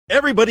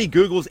Everybody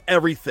Googles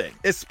everything,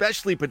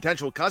 especially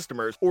potential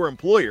customers or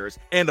employers,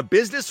 and a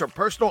business or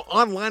personal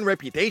online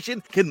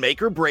reputation can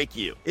make or break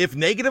you. If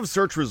negative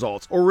search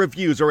results or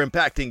reviews are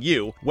impacting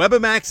you,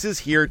 Webamax is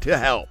here to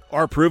help.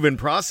 Our proven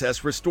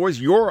process restores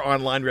your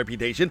online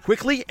reputation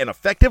quickly and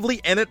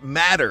effectively, and it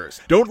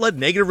matters. Don't let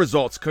negative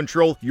results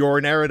control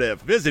your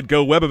narrative. Visit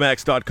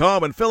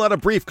GoWebamax.com and fill out a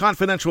brief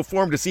confidential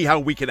form to see how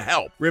we can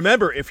help.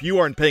 Remember, if you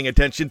aren't paying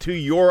attention to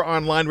your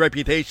online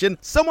reputation,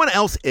 someone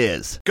else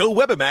is.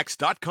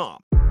 GoWebamax.com.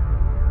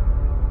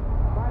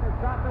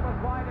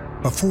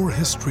 Before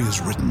history is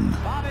written,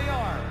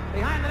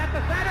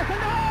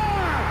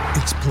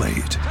 it's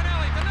played.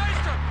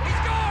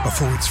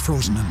 Before it's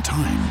frozen in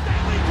time,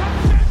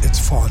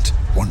 it's fought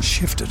one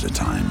shift at a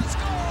time.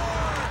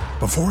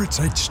 Before it's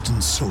etched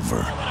in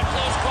silver,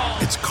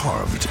 it's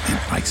carved in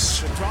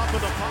ice.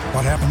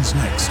 What happens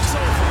next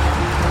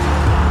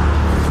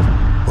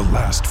will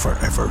last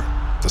forever.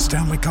 The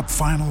Stanley Cup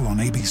Final on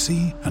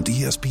ABC and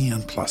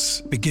ESPN Plus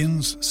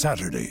begins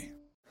Saturday.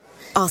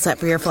 All set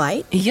for your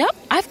flight? Yep,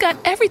 I've got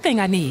everything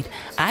I need.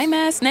 Eye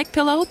mask, neck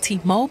pillow,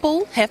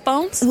 T-Mobile,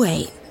 headphones.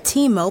 Wait,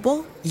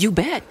 T-Mobile? You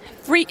bet.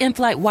 Free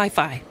in-flight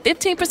Wi-Fi.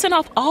 15%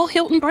 off all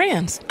Hilton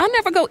brands. I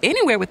never go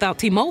anywhere without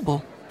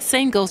T-Mobile.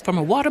 Same goes for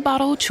my water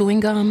bottle,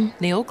 chewing gum,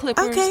 nail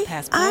clippers, okay,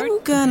 passport.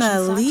 I'm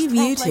gonna leave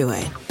you to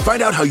it.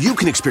 Find out how you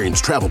can experience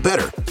travel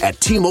better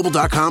at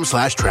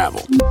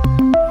T-Mobile.com/travel.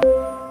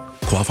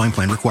 Qualifying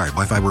plan required.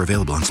 Wi-Fi were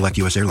available on select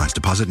U.S. airlines.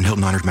 Deposit and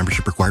Hilton Honors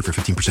membership required for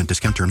 15%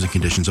 discount. Terms and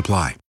conditions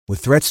apply.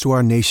 With threats to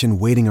our nation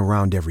waiting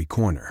around every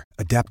corner,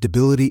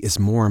 adaptability is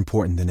more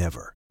important than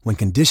ever. When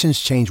conditions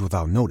change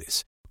without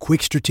notice,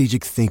 quick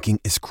strategic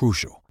thinking is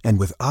crucial. And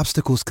with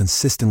obstacles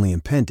consistently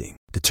impending,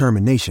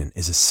 determination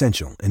is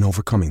essential in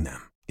overcoming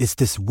them. It's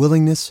this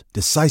willingness,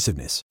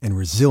 decisiveness, and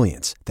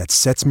resilience that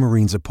sets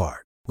Marines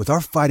apart. With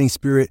our fighting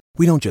spirit,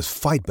 we don't just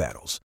fight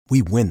battles,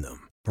 we win them.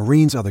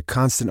 Marines are the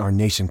constant our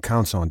nation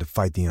counts on to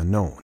fight the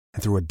unknown.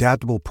 And through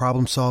adaptable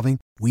problem solving,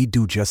 we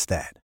do just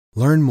that.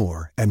 Learn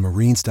more at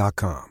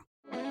Marines.com.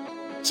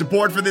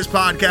 Support for this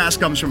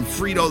podcast comes from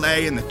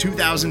Frito-Lay and the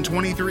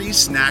 2023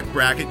 Snack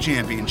Bracket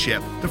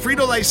Championship. The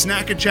Frito-Lay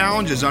Snack-It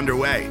Challenge is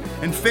underway,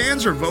 and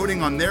fans are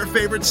voting on their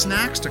favorite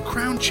snacks to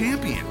crown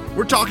champion.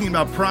 We're talking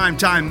about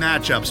prime-time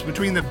matchups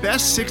between the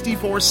best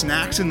 64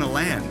 snacks in the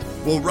land.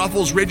 Will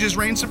Ruffles Ridges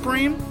reign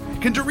supreme?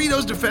 Can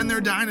Doritos defend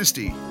their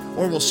dynasty?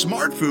 Or will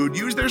Smart Food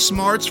use their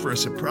smarts for a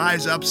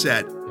surprise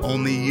upset?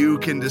 Only you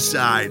can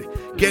decide.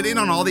 Get in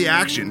on all the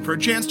action for a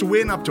chance to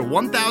win up to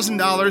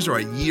 $1,000 or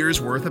a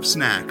year's worth of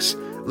snacks.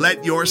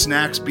 Let your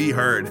snacks be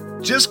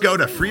heard. Just go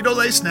to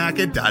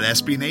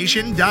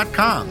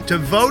fritolaysnacket.sbnation.com to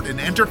vote and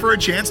enter for a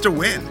chance to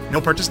win.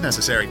 No purchase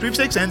necessary.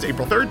 Sweepstakes ends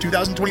April 3rd,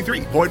 2023.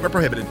 Void where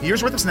prohibited.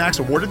 Year's worth of snacks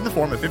awarded in the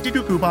form of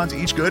 52 coupons,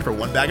 each good for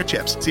one bag of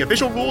chips. See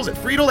official rules at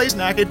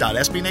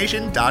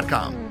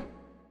fritolaysnacket.sbnation.com.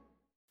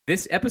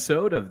 This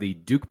episode of the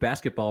Duke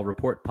Basketball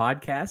Report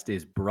podcast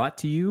is brought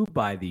to you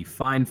by the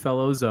fine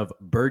fellows of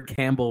Bird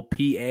Campbell,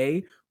 PA,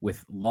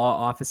 with law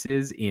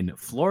offices in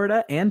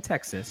Florida and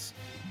Texas.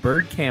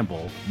 Bird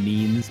Campbell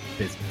means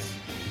business.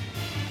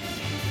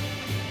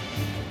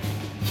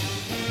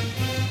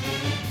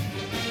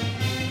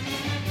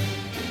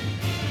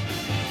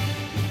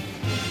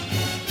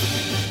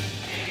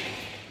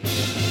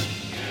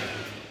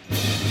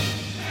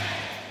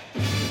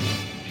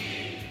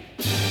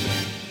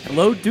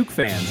 Hello, Duke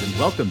fans, and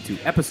welcome to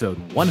episode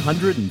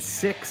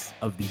 106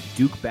 of the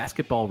Duke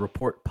Basketball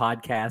Report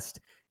podcast.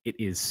 It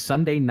is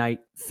Sunday night,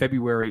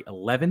 February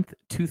 11th,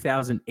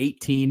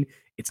 2018.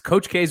 It's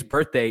Coach K's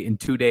birthday in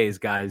 2 days,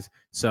 guys.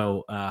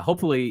 So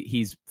hopefully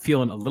he's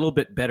feeling a little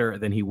bit better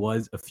than he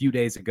was a few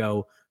days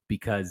ago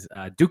because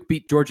Duke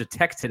beat Georgia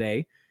Tech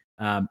today.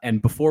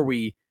 And before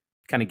we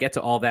kind of get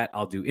to all that,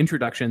 I'll do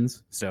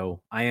introductions.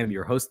 So I am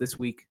your host this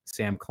week,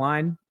 Sam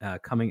Klein,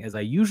 coming as I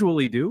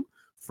usually do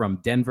from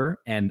Denver.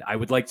 And I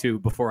would like to,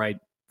 before I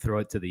throw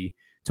it to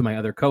my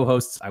other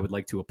co-hosts, I would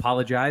like to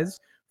apologize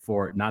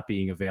for not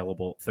being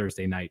available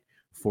Thursday night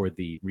for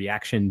the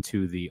reaction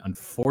to the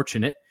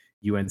unfortunate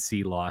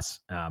UNC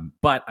loss.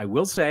 But I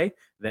will say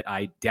that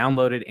I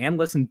downloaded and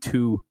listened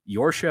to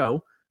your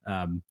show,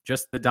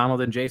 just the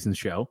Donald and Jason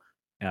show,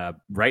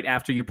 right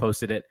after you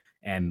posted it,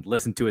 and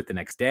listened to it the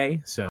next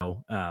day.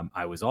 So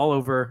I was all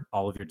over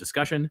all of your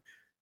discussion.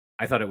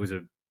 I thought it was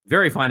a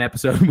very fine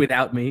episode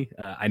without me.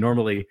 I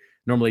normally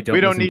don't. We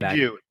don't need back.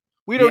 you.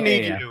 We don't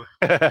need you.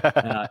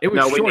 It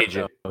was short, we need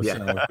you.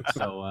 Yeah.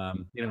 So I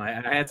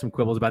had some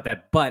quibbles about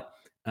that, but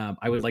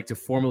I would like to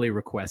formally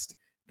request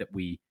that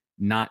we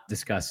not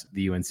discuss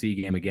the UNC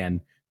game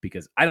again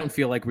because I don't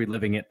feel like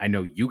reliving it. I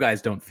know you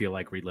guys don't feel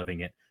like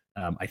reliving it.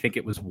 I think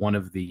it was one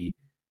of the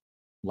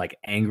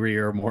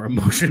angrier, more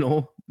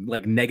emotional,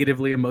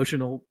 negatively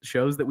emotional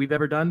shows that we've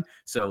ever done.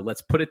 So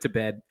let's put it to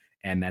bed,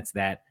 and that's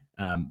that.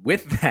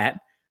 With that.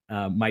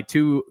 My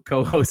two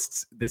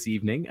co-hosts this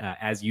evening,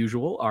 as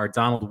usual, are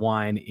Donald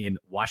Wine in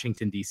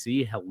Washington,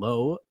 D.C.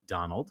 Hello,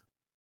 Donald.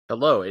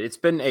 Hello. It's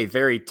been a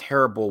very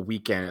terrible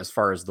weekend as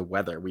far as the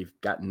weather. We've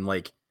gotten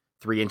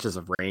 3 inches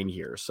of rain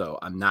here, so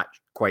I'm not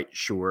quite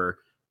sure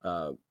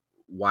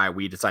why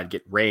we decided to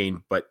get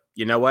rain. But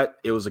you know what?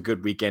 It was a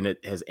good weekend.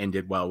 It has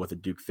ended well with a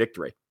Duke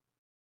victory.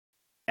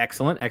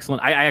 Excellent.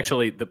 I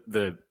actually,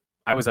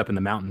 I was up in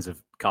the mountains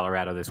of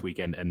Colorado this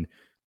weekend, and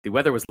the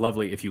weather was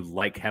lovely if you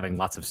like having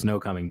lots of snow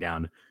coming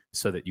down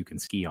so that you can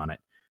ski on it.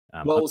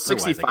 Well,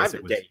 65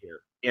 today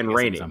here and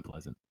raining. It's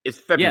unpleasant. It's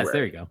February. Yes,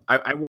 there you go.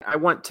 I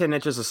want 10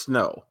 inches of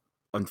snow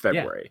on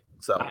February. Yeah.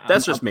 So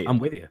that's just me. I'm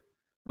with you.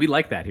 We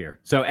like that here.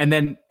 So and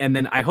then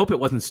I hope it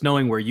wasn't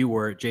snowing where you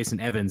were, Jason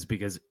Evans,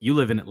 because you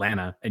live in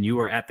Atlanta and you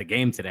were at the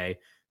game today.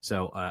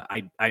 So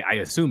I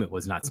assume it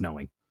was not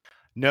snowing.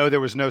 No, there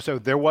was no. So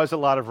there was a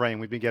lot of rain.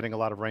 We've been getting a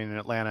lot of rain in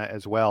Atlanta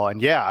as well.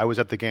 And yeah, I was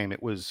at the game.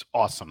 It was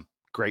awesome.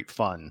 Great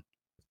fun.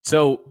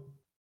 So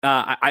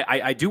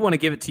I do want to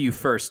give it to you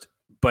first,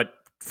 but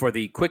for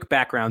the quick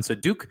background, so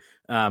Duke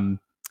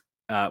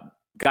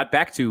got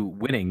back to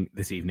winning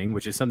this evening,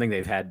 which is something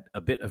they've had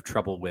a bit of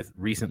trouble with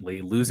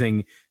recently,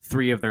 losing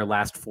 3 of their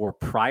last 4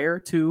 prior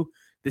to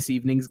this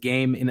evening's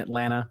game in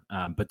Atlanta.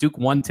 But Duke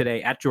won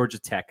today at Georgia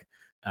Tech,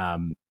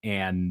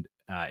 and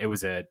it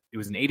was an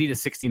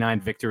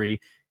 80-69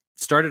 victory.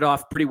 Started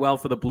off pretty well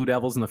for the Blue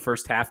Devils in the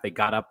first half. They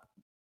got up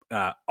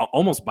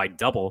almost by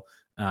double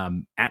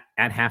at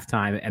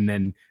halftime, and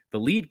then the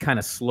lead kind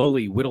of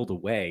slowly whittled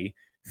away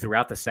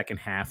throughout the second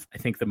half. I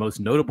think the most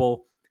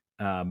notable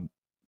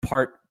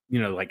part,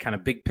 like kind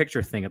of big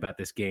picture thing about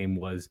this game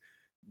was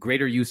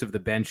greater use of the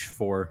bench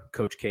for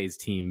Coach K's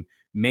team,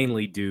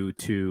 mainly due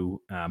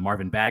to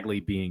Marvin Bagley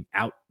being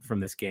out from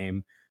this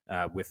game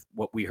with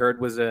what we heard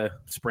was a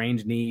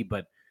sprained knee,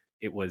 but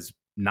it was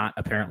not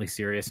apparently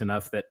serious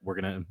enough that we're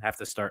going to have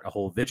to start a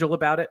whole vigil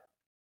about it.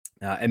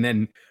 And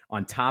then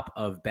on top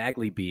of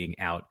Bagley being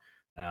out,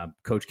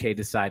 Coach K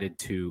decided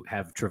to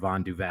have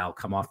Trevon Duval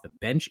come off the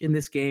bench in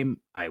this game,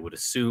 I would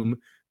assume,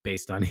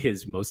 based on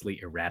his mostly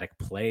erratic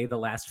play the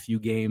last few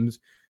games.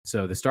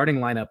 So the starting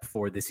lineup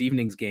for this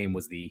evening's game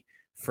was the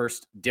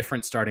first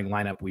different starting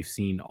lineup we've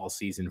seen all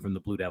season from the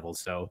Blue Devils.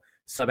 So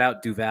sub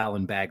out Duval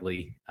and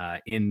Bagley,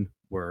 in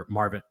were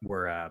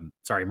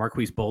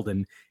Marquise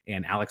Bolden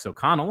and Alex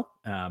O'Connell.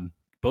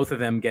 Both of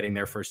them getting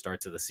their first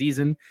starts of the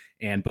season,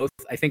 and both,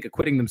 I think,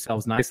 acquitting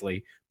themselves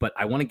nicely. But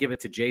I want to give it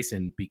to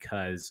Jason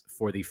because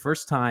for the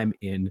first time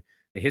in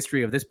the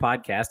history of this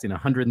podcast, in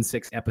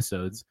 106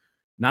 episodes,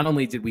 not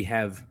only did we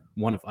have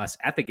one of us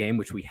at the game,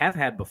 which we have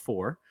had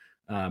before,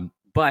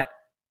 but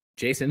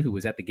Jason, who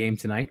was at the game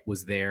tonight,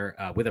 was there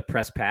with a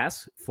press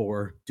pass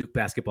for Duke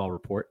Basketball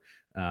Report.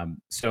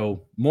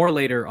 So more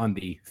later on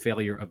the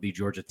failure of the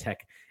Georgia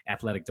Tech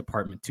athletic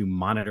department to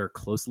monitor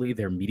closely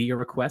their media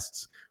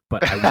requests.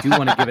 But I do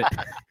want to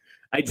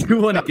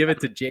give it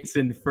to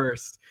Jason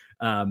first,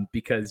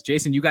 because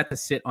Jason, you got to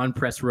sit on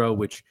press row,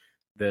 which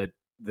the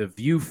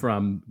view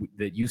from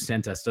that you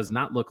sent us does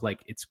not look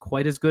like it's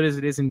quite as good as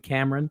it is in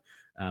Cameron.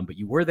 But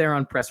you were there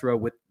on press row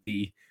with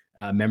the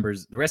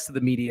members, the rest of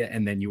the media,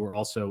 and then you were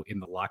also in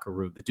the locker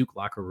room, the Duke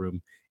locker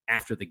room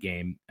after the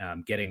game,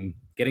 getting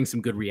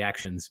some good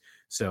reactions.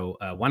 So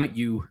why don't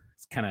you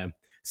kind of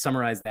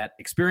summarize that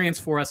experience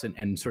for us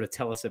and sort of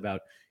tell us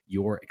about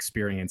your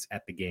experience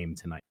at the game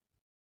tonight?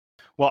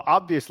 Well,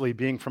 obviously,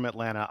 being from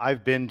Atlanta,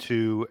 I've been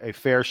to a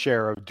fair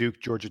share of Duke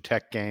Georgia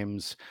Tech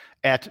games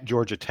at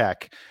Georgia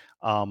Tech.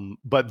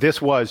 But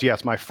this was,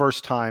 yes, my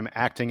first time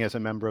acting as a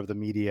member of the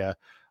media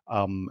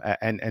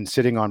and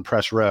sitting on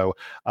press row.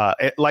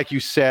 Like you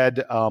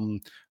said,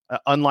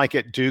 unlike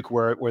at Duke,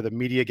 where the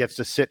media gets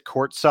to sit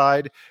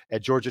courtside,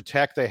 at Georgia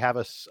Tech, they have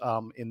us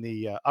in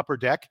the upper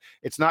deck.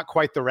 It's not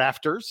quite the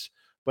rafters,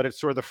 but it's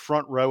sort of the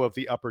front row of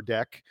the upper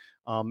deck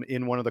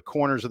in one of the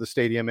corners of the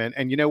stadium.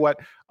 And you know what,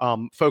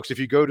 folks, if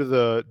you go to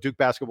the Duke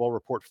Basketball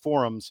Report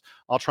forums,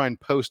 I'll try and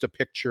post a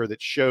picture that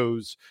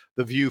shows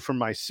the view from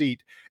my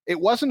seat. It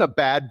wasn't a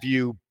bad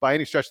view by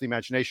any stretch of the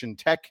imagination.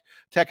 Tech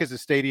is a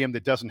stadium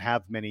that doesn't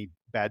have many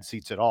bad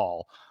seats at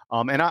all.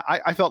 And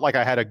I felt like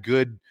I had a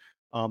good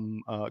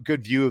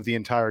view of the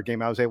entire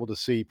game. I was able to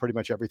see pretty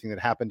much everything that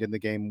happened in the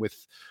game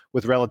with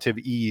relative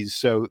ease.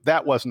 So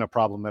that wasn't a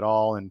problem at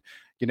all. And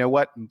you know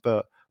what?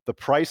 The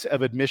price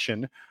of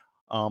admission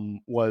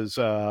was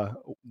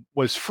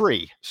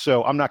free.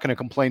 So I'm not going to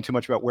complain too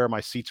much about where my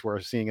seats were,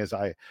 seeing as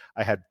I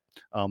had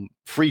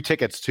free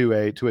tickets to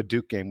a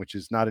Duke game, which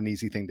is not an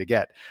easy thing to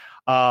get.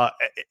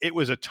 It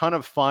was a ton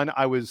of fun.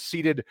 I was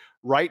seated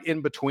right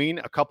in between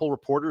a couple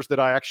reporters that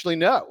I actually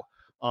know.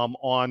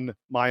 On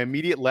my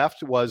immediate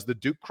left was the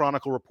Duke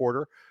Chronicle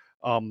reporter,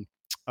 a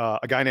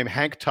guy named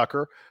Hank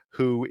Tucker,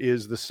 who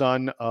is the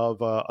son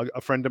of a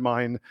friend of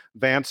mine,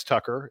 Vance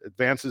Tucker.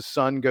 Vance's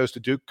son goes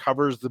to Duke,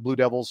 covers the Blue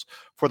Devils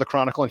for the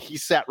Chronicle, and he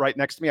sat right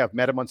next to me. I've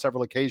met him on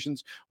several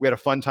occasions. We had a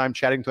fun time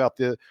chatting throughout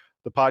the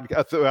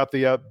podcast,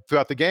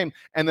 throughout the game.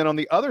 And then on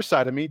the other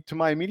side of me, to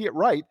my immediate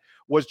right,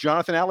 was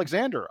Jonathan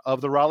Alexander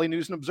of the Raleigh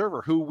News and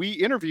Observer, who we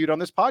interviewed on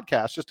this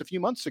podcast just a few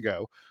months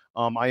ago.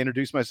 I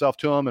introduced myself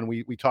to him, and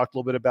we talked a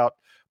little bit about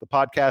the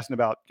podcast and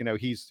about,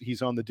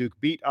 he's on the Duke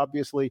beat,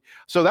 obviously.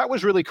 So that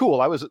was really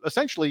cool. I was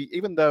essentially,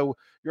 even though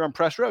you're on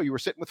press row, you were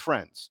sitting with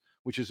friends,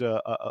 which is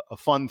a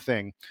fun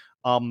thing.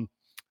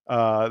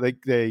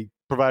 They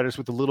provided us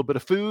with a little bit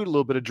of food, a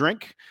little bit of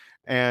drink.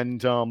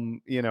 And,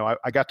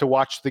 I got to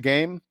watch the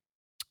game.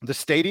 The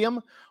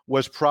stadium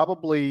was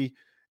probably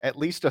at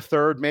least a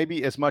third,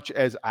 maybe as much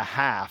as a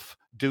half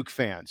Duke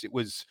fans. It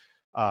was,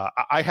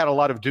 I had a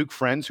lot of Duke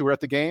friends who were at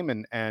the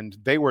game, and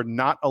they were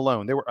not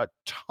alone. There were a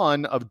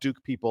ton of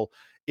Duke people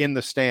in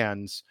the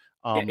stands.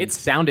 It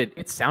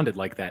sounded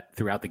like that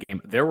throughout the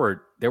game. There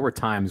were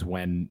times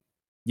when,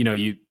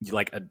 you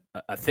like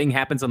a thing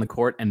happens on the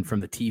court, and from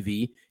the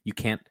TV, you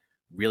can't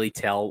really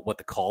tell what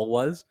the call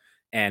was.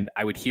 And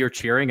I would hear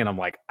cheering, and I'm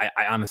like,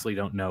 I honestly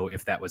don't know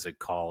if that was a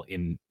call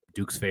in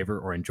Duke's favor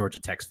or in Georgia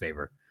Tech's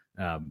favor.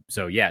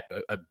 So yeah,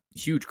 a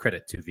huge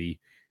credit to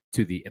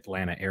the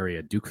Atlanta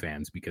area Duke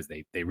fans, because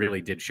they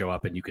really did show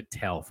up, and you could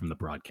tell from the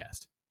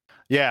broadcast.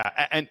 Yeah,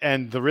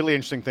 and the really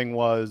interesting thing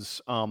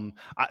was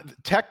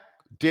Tech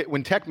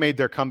when Tech made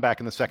their comeback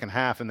in the second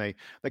half, and they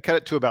cut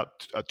it to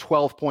about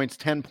 12 points,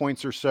 10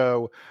 points or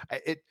so.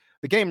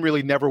 The game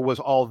really never was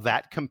all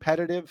that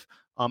competitive.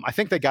 I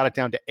think they got it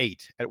down to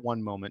 8 at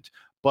one moment,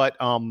 but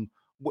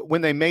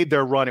when they made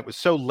their run, it was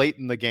so late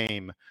in the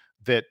game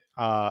that,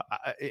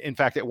 in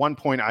fact, at one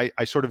point, I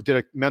sort of did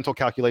a mental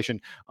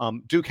calculation.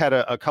 Duke had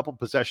a couple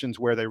possessions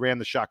where they ran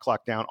the shot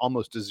clock down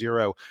almost to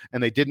 0,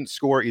 and they didn't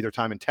score either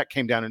time, and Tech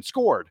came down and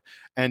scored.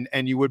 And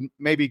you would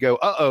maybe go,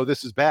 uh-oh,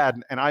 this is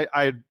bad. And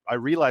I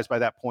realized by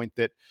that point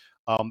that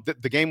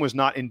the game was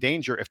not in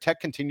danger. If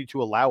Tech continued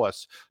to allow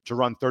us to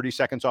run 30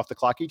 seconds off the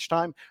clock each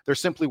time, there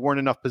simply weren't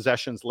enough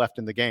possessions left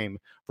in the game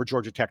for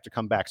Georgia Tech to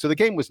come back. So the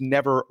game was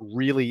never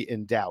really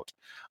in doubt.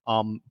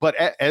 But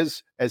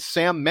as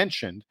Sam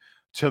mentioned,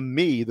 to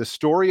me, the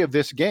story of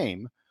this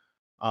game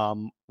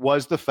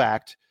was the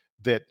fact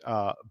that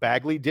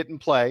Bagley didn't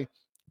play,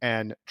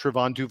 and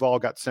Trevon Duval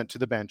got sent to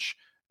the bench,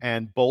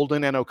 and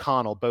Bolden and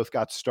O'Connell both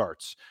got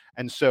starts.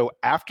 And so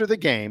after the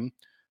game,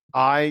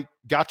 I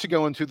got to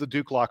go into the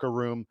Duke locker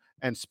room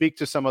and speak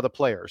to some of the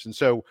players. And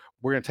so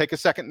we're going to take a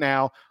second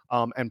now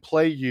and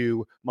play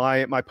you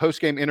my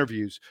post-game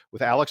interviews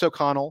with Alex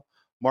O'Connell,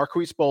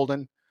 Marquise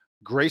Bolden,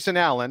 Grayson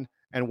Allen,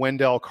 and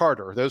Wendell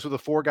Carter. Those were the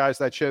 4 guys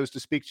that I chose to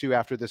speak to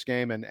after this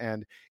game,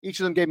 and each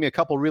of them gave me a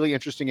couple really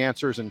interesting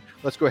answers, and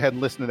let's go ahead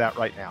and listen to that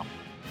right now.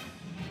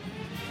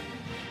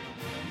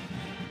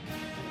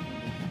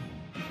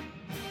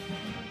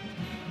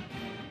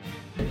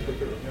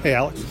 Hey,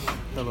 Alex.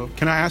 Hello.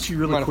 Can I ask you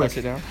really Mind quick? if I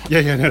sit down?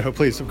 Yeah, no,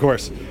 please, of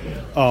course.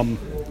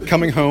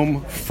 Coming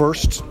home,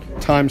 first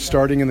time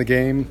starting in the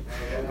game,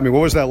 I mean,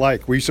 what was that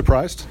like? Were you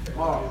surprised?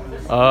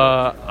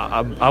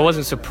 I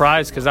wasn't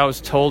surprised because I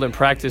was told in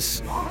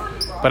practice,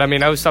 but I mean,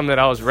 that was something that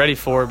I was ready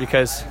for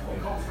because,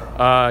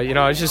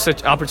 it's just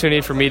an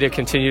opportunity for me to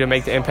continue to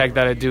make the impact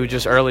that I do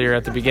just earlier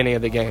at the beginning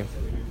of the game.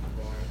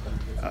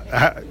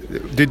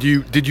 Did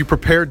you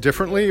prepare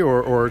differently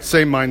or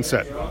same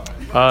mindset?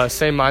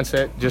 Same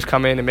mindset, just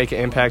come in and make an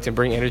impact and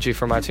bring energy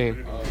for my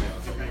team.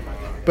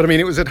 But I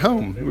mean, it was at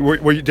home.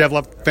 Did you have a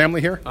lot of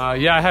family here?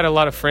 Yeah, I had a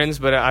lot of friends,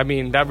 but I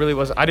mean, that really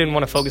wasn't. I didn't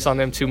want to focus on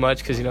them too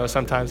much because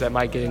sometimes that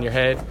might get in your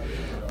head.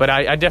 But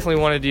I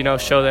definitely wanted to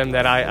show them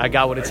that I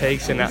got what it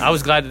takes, and I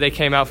was glad that they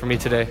came out for me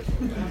today.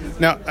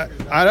 Now,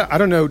 I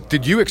don't know.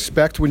 Did you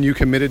expect when you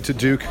committed to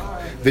Duke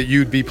that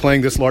you'd be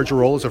playing this larger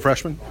role as a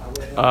freshman?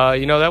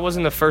 That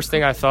wasn't the first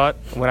thing I thought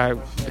when I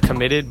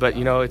committed, but,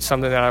 it's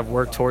something that I've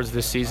worked towards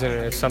this season,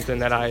 and it's something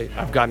that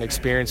I've gotten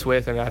experience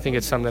with, and I think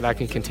it's something that I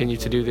can continue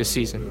to do this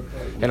season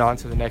and on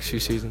to the next few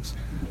seasons.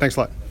 Thanks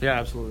a lot. Yeah,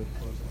 absolutely.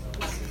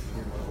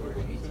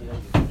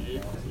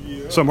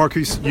 So,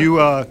 Marquise,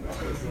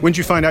 when did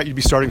you find out you'd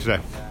be starting today?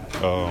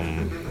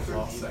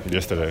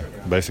 Yesterday,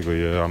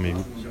 basically, yeah. I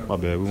mean, my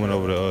bad. We went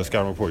over the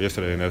scouting report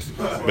yesterday, and that's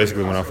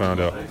basically when I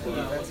found out.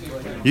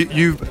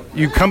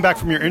 You come back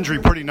from your injury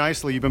pretty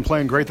nicely. You've been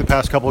playing great the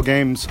past couple of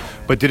games,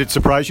 but did it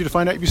surprise you to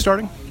find out you'd be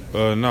starting?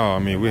 No, I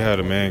mean, we had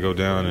a man go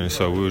down, and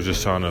so we were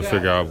just trying to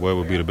figure out what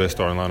would be the best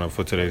starting lineup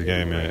for today's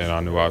game, and I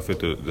knew I fit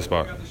the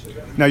spot.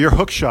 Now, your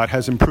hook shot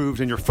has improved,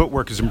 and your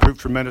footwork has improved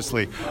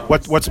tremendously.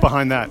 What's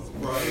behind that?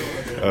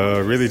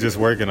 Really just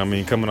working. I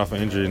mean, coming off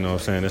an injury,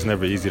 it's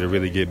never easy to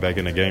really get back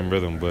in the game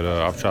rhythm, but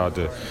I've tried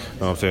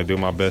to, do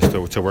my best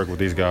to work with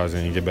these guys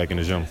and get back in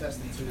the gym.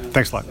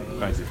 Thanks a lot.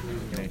 Thanks.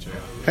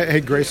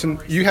 Hey, Grayson,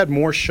 you had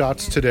more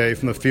shots today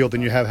from the field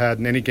than you have had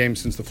in any game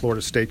since the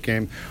Florida State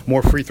game,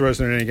 more free throws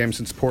than in any game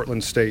since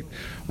Portland State.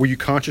 Were you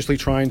consciously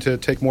trying to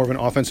take more of an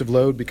offensive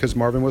load because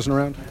Marvin wasn't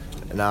around?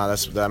 No,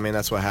 that's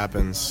what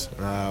happens.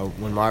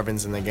 When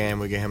Marvin's in the game,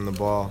 we get him the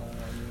ball.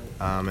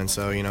 And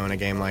so, in a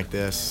game like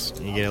this,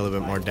 you get a little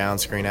bit more down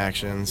screen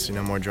actions,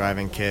 more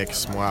driving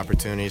kicks, more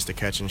opportunities to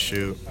catch and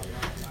shoot.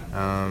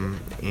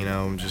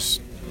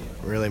 Just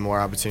really more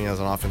opportunities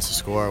on offense to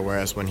score,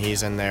 whereas when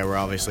he's in there, we're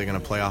obviously going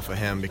to play off of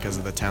him because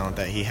of the talent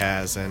that he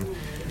has. And,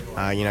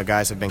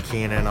 guys have been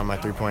keying in on my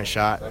three-point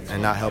shot and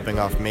not helping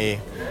off me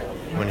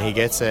when he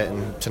gets it.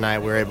 And tonight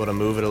we were able to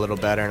move it a little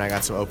better, and I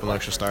got some open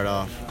looks to start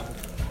off.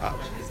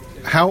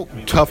 How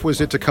tough was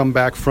it to come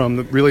back from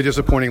the really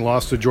disappointing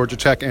loss to Georgia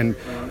Tech to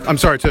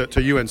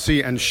UNC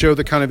and show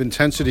the kind of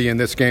intensity in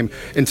this game?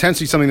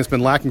 Intensity, something that's been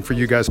lacking for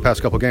you guys the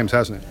past couple of games,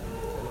 hasn't it?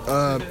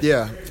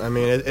 Yeah, I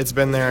mean it's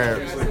been there.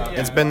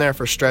 It's been there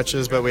for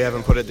stretches, but we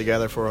haven't put it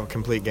together for a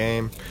complete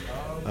game.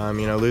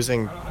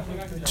 Losing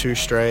 2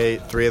 straight,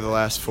 3 of the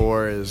last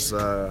 4 is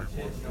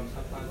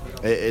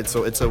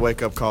it's a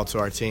wake up call to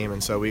our team,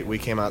 and so we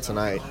came out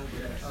tonight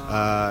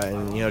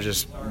and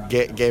just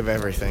gave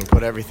everything,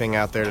 put everything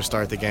out there to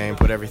start the game,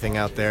 put everything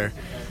out there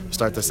to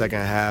start the second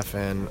half,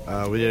 and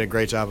we did a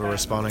great job of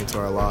responding to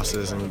our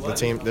losses, and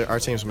our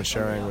team's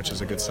maturing, which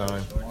is a good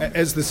sign.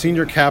 As the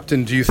senior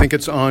captain, do you think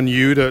it's on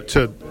you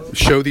to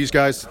show these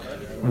guys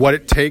what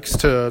it takes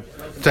to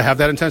have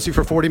that intensity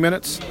for 40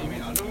 minutes?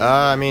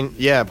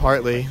 Yeah,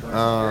 partly.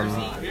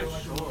 I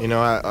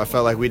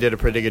felt like we did a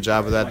pretty good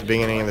job of that at the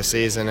beginning of the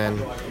season, and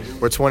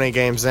we're 20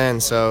 games in,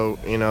 so,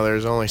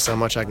 there's only so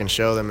much I can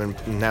show them,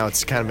 and now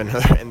it's kind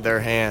of in their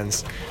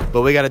hands.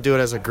 But we got to do it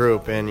as a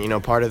group,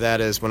 and, part of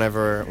that is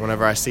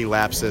whenever I see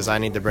lapses, I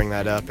need to bring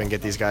that up and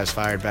get these guys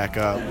fired back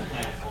up.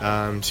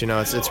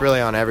 It's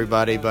really on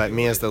everybody, but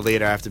me as the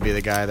leader, I have to be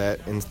the guy that,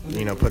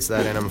 puts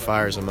that in them and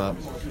fires them up.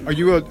 Are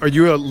you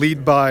a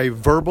lead by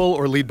verbal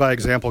or lead by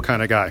example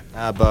kind of guy?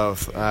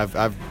 Both.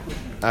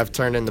 I've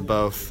turned into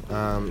both.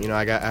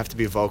 I have to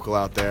be vocal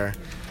out there,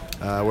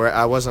 where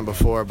I wasn't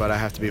before, but I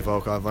have to be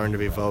vocal. I've learned to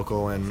be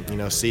vocal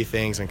and see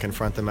things and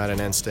confront them at an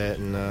instant.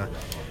 And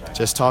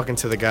just talking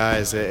to the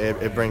guys,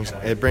 it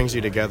brings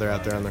you together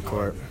out there on the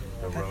court.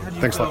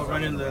 Thanks a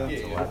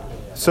lot.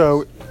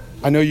 So,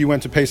 I know you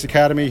went to Pace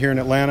Academy here in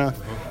Atlanta.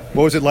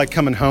 What was it like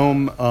coming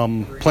home,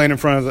 playing in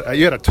front of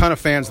you had a ton of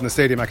fans in the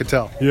stadium, I could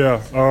tell.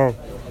 Yeah,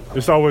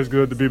 it's always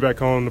good to be back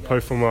home to play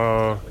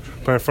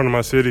play in front of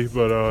my city,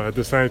 but at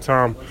the same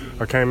time,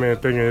 I came in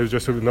thinking it was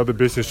just another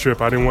business trip.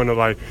 I didn't want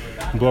to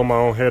blow my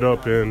own head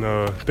up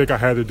and think I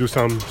had to do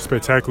something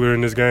spectacular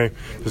in this game.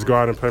 Just go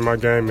out and play my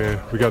game, and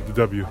we got the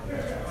W.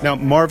 Now,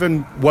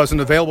 Marvin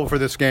wasn't available for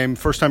this game.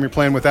 First time you're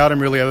playing without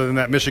him, really, other than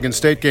that Michigan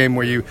State game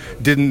where you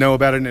didn't know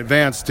about it in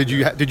advance. Did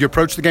you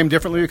approach the game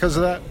differently because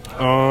of that?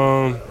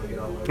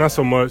 Not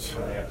so much.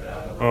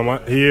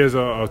 He is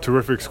a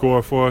terrific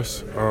scorer for us,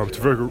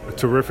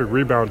 terrific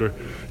rebounder,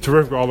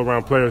 terrific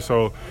all-around player.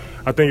 So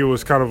I think it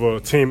was kind of a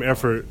team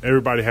effort.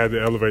 Everybody had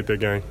to elevate their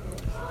game.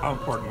 How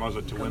important was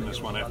it to win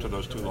this one after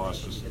those 2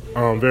 losses?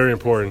 Very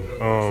important.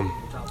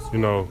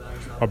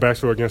 Our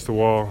backs were against the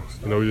wall.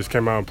 We just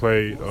came out and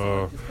played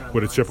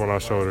with a chip on our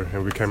shoulder,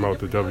 and we came out with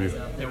the W.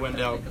 Hey,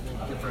 Wendell,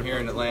 from here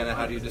in Atlanta,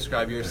 how do you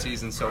describe your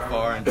season so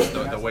far and just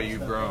the way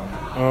you've grown?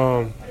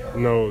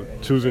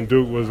 Choosing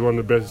Duke was one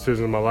of the best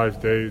decisions of my life.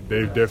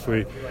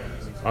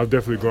 I've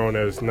definitely grown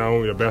as not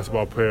only a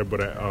basketball player,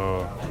 but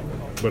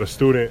a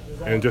student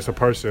and just a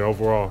person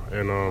overall.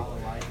 And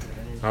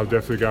I've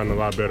definitely gotten a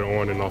lot better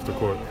on and off the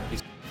court.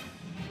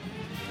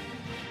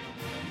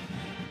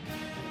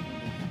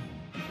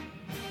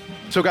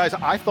 So, guys,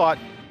 I thought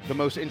the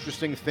most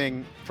interesting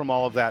thing from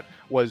all of that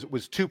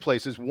was 2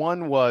 places.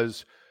 One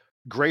was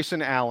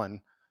Grayson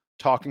Allen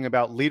talking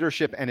about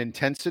leadership and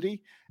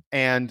intensity,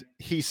 and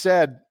he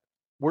said,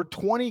 we're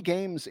 20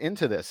 games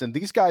into this, and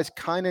these guys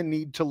kind of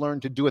need to learn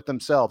to do it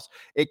themselves.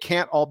 It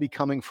can't all be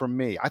coming from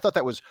me. I thought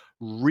that was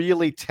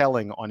really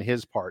telling on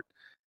his part.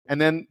 And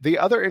then the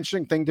other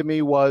interesting thing to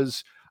me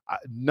was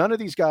none of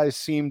these guys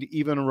seemed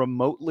even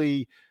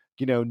remotely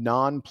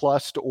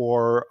nonplussed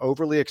or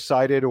overly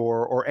excited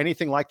or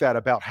anything like that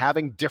about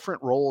having different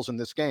roles in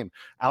this game.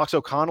 Alex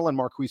O'Connell and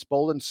Marquise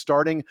Bolden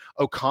starting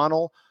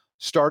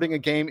a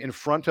game in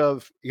front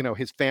of,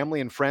 his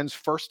family and friends,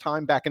 first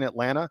time back in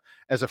Atlanta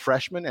as a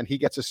freshman, and he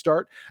gets a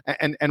start.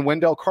 And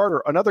Wendell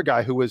Carter, another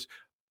guy who was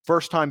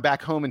first time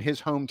back home in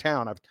his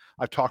hometown.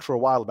 I've talked for a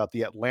while about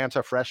the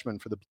Atlanta freshman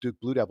for the Duke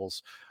Blue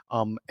Devils.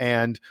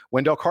 And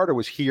Wendell Carter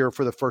was here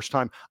for the first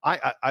time.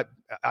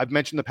 I've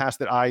mentioned in the past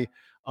that I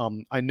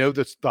know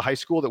the high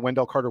school that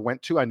Wendell Carter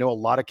went to. I know a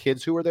lot of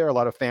kids who were there, a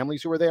lot of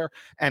families who were there,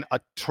 and a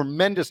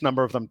tremendous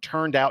number of them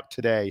turned out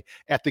today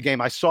at the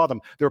game. I saw them.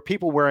 There were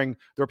people wearing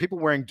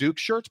Duke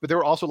shirts, but there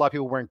were also a lot of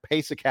people wearing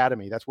Pace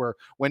Academy. That's where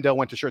Wendell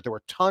went to shirt. There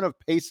were a ton of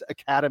Pace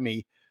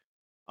Academy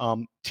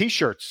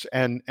T-shirts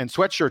and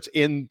sweatshirts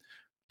in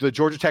the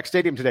Georgia Tech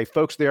Stadium today.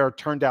 Folks there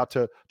turned out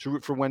to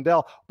root for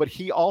Wendell, but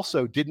he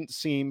also didn't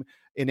seem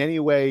in any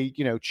way,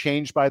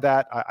 changed by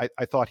that.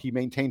 I thought he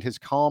maintained his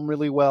calm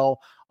really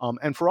well.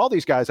 And for all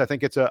these guys, I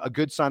think it's a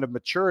good sign of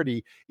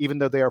maturity, even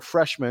though they are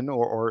freshmen,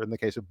 or in the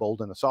case of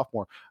Bolden, a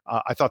sophomore.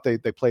 I thought they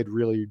played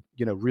really,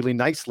 really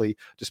nicely,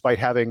 despite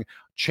having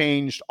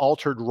changed,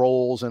 altered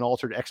roles and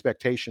altered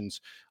expectations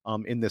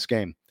in this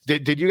game.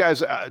 Did you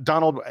guys,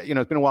 Donald?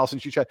 It's been a while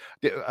since you chat.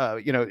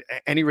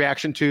 Any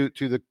reaction to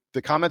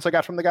the comments I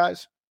got from the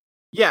guys?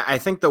 Yeah, I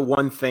think the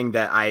one thing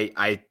that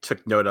I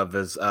took note of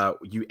is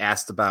you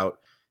asked about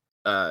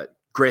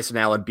Grayson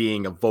Allen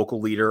being a vocal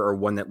leader or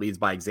one that leads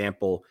by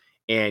example.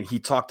 And he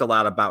talked a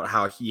lot about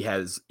how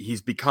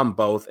he's become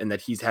both, and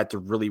that he's had to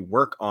really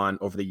work on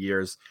over the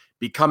years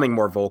becoming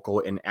more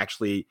vocal and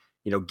actually,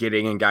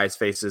 getting in guys'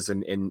 faces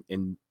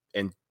and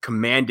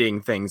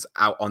commanding things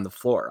out on the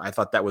floor. I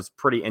thought that was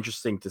pretty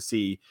interesting to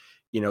see,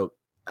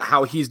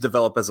 how he's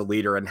developed as a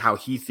leader and how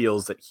he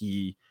feels that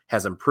he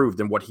has improved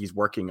and what he's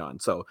working on.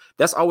 So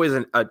that's always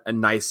a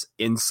nice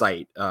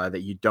insight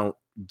that you don't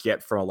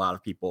get from a lot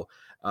of people.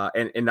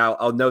 And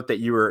I'll note that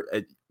you were,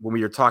 when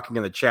we were talking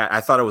in the chat, I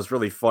thought it was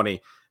really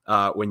funny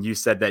when you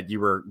said that you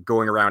were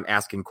going around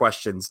asking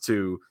questions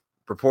to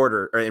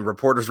and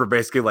reporters were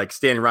basically like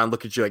standing around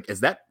looking at you like, is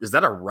that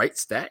a right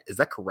stat? Is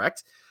that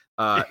correct?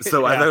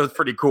 So I thought it was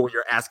pretty cool.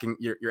 You're asking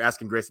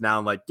Grayson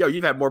Allen, like, yo,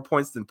 you've had more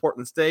points than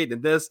Portland State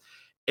and this.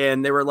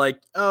 And they were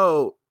like,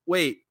 oh,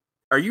 wait,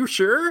 are you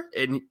sure?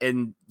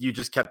 And you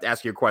just kept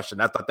asking a question.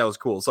 I thought that was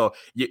cool. So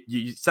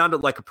you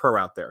sounded like a pro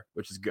out there,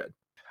 which is good.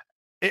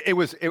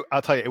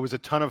 I'll tell you, it was a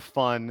ton of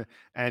fun.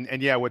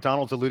 And yeah, what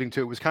Donald's alluding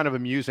to, it was kind of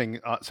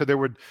amusing. So there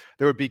would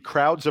be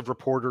crowds of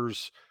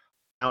reporters.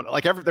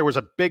 There was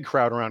a big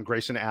crowd around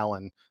Grayson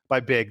Allen.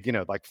 By big,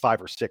 like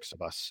 5 or 6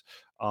 of us.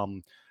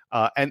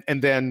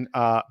 And then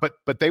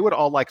they would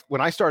all, like,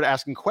 when I started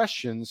asking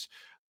questions,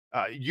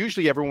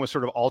 usually everyone was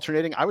sort of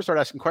alternating. I would start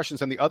asking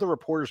questions and the other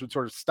reporters would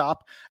sort of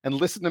stop and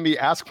listen to me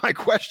ask my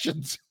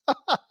questions.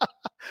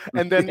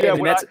 And then,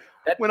 that's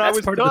I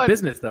was part done, of the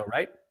business though,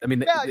 right? I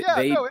mean, it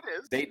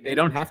is. They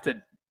don't have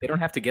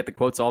to get the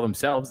quotes all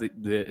themselves.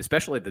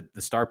 Especially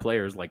the star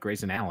players like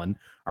Grayson Allen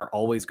are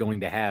always going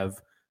to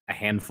have a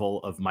handful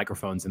of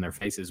microphones in their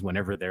faces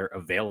whenever they're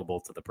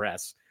available to the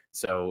press.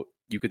 So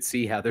you could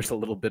see how there's a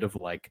little bit of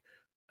like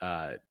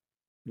a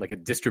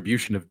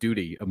distribution of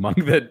duty among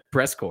the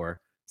press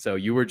corps. So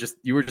you were just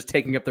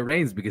taking up the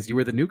reins because you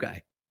were the new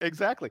guy.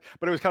 Exactly.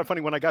 But it was kind of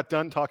funny when I got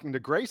done talking to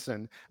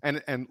Grayson,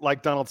 and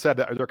like Donald said,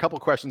 there are a couple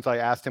of questions I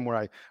asked him where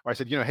I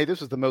said, hey,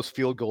 this is the most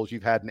field goals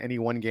you've had in any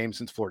one game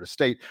since Florida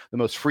State, the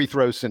most free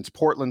throws since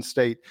Portland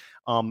State.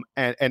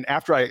 And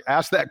after I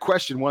asked that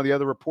question, one of the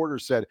other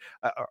reporters said,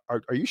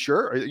 are you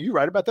sure? Are you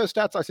right about those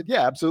stats? I said,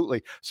 yeah,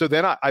 absolutely. So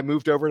then I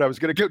moved over and I was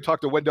going to go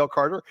talk to Wendell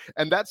Carter,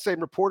 and that same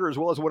reporter, as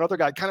well as one other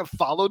guy, kind of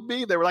followed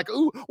me. They were like,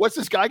 ooh, what's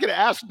this guy going to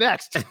ask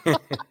next?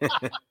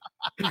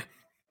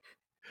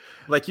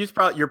 Like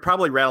you're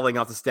probably rattling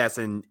off the stats,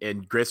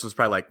 and Grace was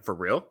probably like, "For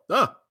real?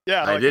 Oh,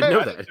 yeah, I didn't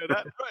know that."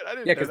 Right,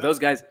 yeah, because those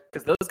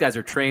guys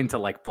are trained to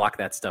like block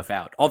that stuff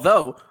out.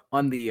 Although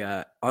on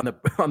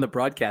the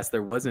broadcast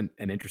there wasn't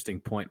an interesting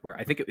point where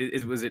I think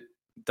was it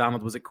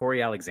Donald, was it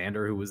Corey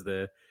Alexander who was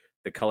the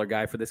color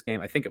guy for this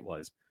game? I think it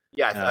was.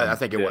 Yeah, I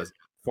think it was.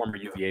 Former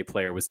UVA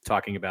player was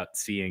talking about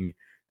seeing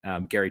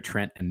Gary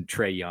Trent and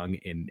Trae Young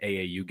in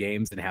AAU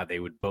games and how they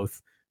would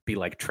both be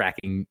like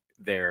tracking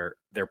their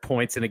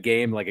points in a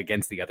game like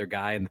against the other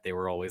guy, and that they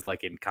were always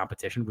like in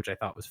competition, which I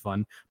thought was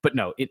fun. But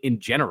no, in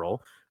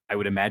general, I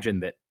would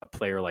imagine that a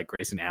player like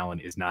Grayson Allen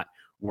is not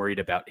worried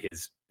about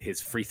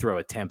his free throw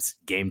attempts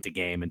game to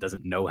game and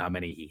doesn't know how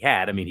many he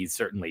had. I mean, he's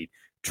certainly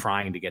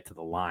trying to get to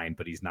the line,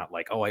 but he's not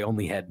like, oh, I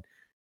only had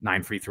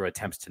 9 free throw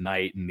attempts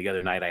tonight, and the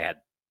other night I had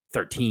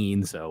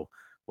 13, so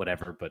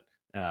whatever. But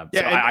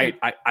I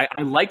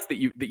liked that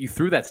you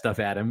threw that stuff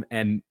at him,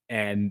 and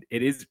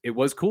it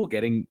was cool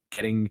getting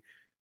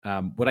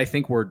what I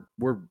think were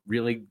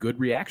really good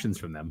reactions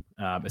from them,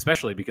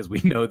 especially because we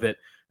know that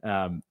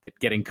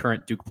getting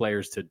current Duke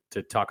players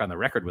to talk on the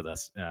record with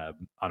us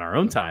on our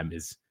own time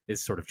is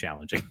sort of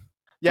challenging.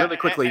 Yeah,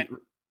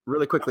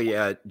 really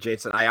quickly,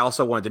 Jason. I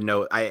also wanted to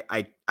know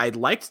I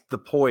liked the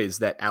poise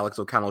that Alex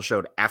O'Connell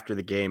showed after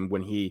the game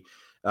when you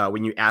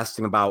asked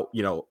him about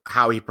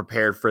how he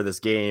prepared for this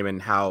game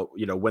and how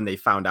when they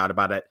found out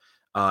about it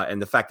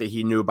and the fact that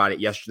he knew about it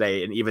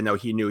yesterday, and even though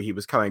he knew he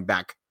was coming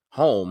back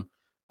home.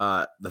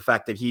 The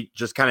fact that he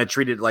just kind of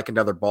treated it like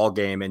another ball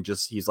game, and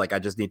he's like, I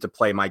just need to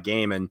play my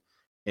game and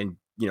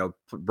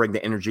bring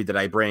the energy that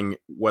I bring,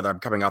 whether I'm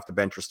coming off the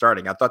bench or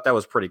starting. I thought that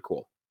was pretty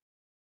cool.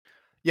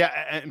 Yeah,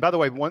 and by the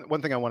way,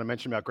 one thing I want to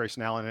mention about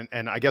Grayson Allen,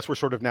 and I guess we're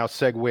sort of now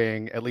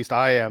segueing, at least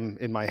I am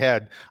in my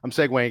head, I'm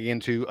segueing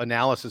into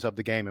analysis of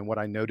the game and what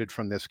I noted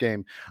from this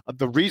game.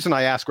 The reason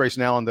I asked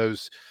Grayson Allen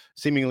those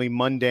seemingly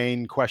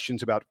mundane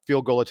questions about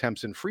field goal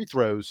attempts and free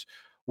throws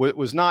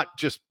was not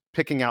just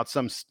picking out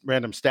some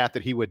random stat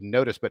that he would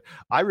notice. But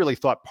I really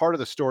thought part of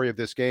the story of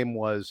this game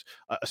was,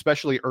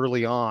 especially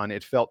early on,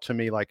 it felt to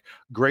me like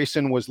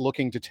Grayson was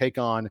looking to take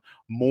on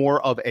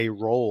more of a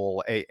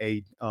role,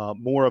 a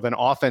more of an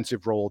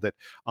offensive role that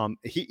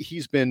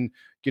he's been,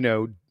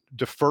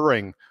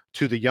 deferring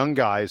to the young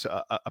guys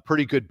a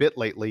pretty good bit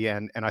lately.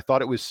 And I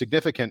thought it was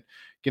significant.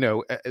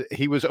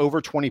 He was over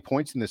 20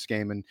 points in this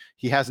game, and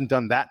he hasn't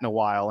done that in a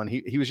while. And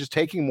he was just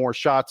taking more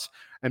shots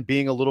and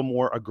being a little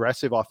more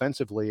aggressive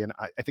offensively. And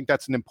I think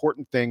that's an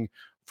important thing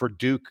for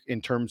Duke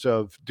in terms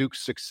of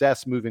Duke's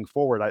success moving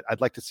forward. I'd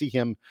like to see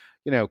him,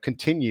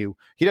 continue.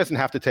 He doesn't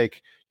have to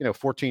take,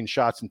 14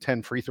 shots and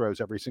 10 free throws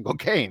every single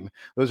game.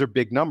 Those are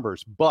big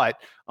numbers, but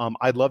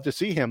I'd love to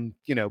see him,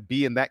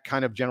 be in that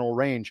kind of general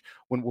range.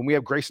 When we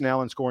have Grayson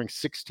Allen scoring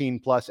 16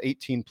 plus,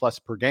 18 plus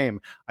per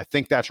game, I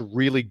think that's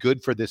really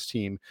good for this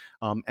team.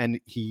 And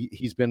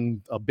he's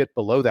been a bit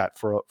below that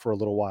for a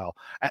little while.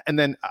 And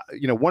then,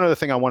 one other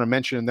thing I want to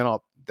mention, and then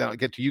I'll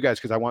get to you guys,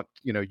 because I want,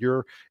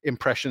 your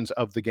impressions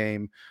of the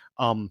game.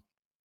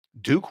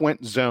 Duke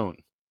went zone.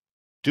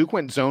 Duke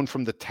went zone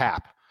from the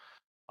tap.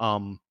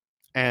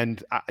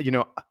 And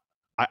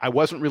I I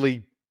wasn't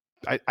really,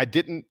 I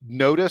didn't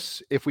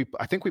notice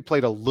I think we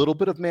played a little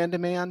bit of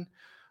man-to-man,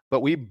 but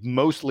we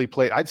mostly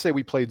played, I'd say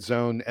we played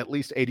zone at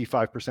least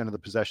 85% of the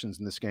possessions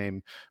in this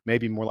game,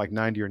 maybe more like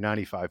 90 or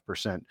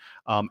 95%.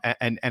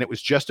 And it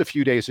was just a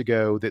few days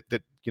ago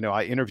that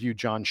I interviewed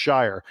John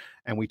Shire,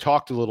 and we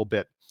talked a little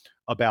bit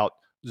about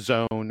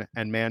zone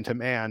and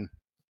man-to-man.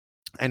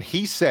 And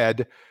he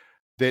said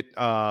that,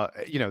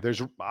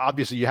 there's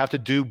obviously you have to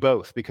do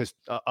both because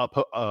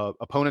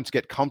opponents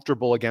get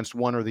comfortable against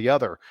one or the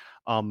other.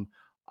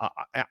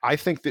 I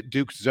think that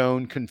Duke's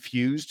zone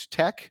confused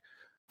Tech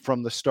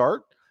from the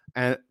start.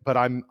 But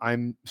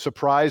I'm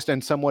surprised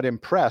and somewhat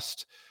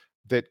impressed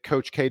that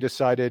Coach K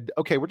decided,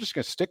 okay, we're just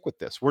going to stick with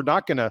this. We're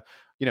not going to,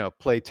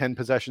 play 10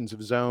 possessions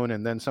of zone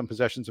and then some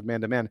possessions of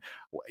man-to-man,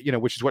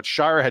 which is what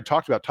Shire had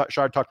talked about.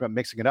 Shire talked about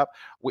mixing it up.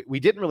 We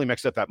didn't really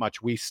mix it up that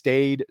much. We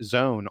stayed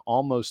zone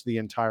almost the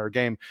entire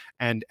game,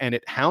 and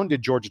it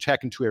hounded Georgia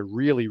Tech into a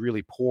really,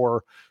 really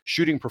poor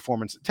shooting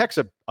performance. Tech's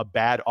a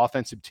bad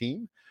offensive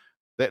team.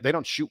 They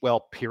don't shoot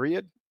well,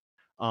 period.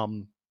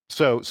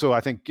 So I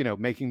think,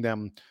 making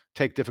them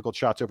take difficult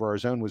shots over our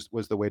zone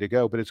was the way to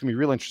go. But it's going to be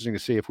real interesting to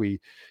see if we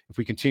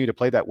continue to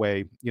play that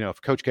way.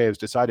 If Coach K has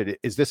decided,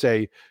 is this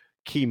a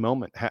key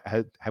moment?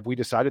 Have we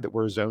decided that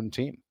we're a zone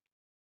team?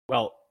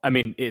 Well, I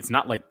mean, it's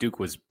not like Duke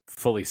was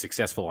fully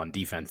successful on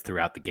defense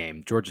throughout the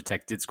game. Georgia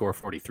Tech did score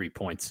 43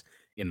 points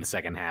in the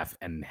second half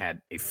and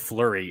had a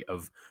flurry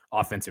of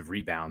offensive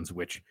rebounds,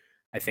 which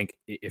I think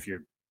if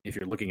you're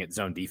looking at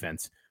zone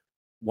defense,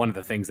 one of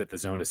the things that the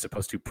zone is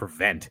supposed to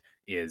prevent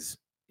is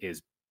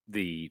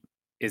the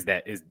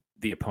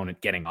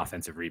opponent getting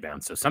offensive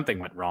rebounds. So something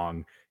went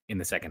wrong in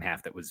the second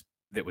half that was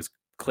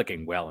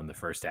clicking well in the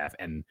first half.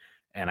 And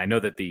I know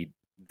that the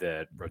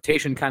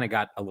rotation kind of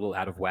got a little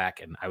out of whack,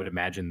 and I would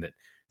imagine that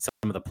some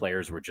of the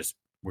players were just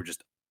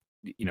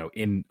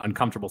in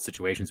uncomfortable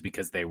situations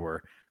because they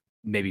were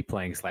maybe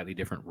playing slightly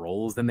different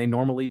roles than they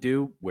normally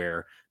do,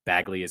 where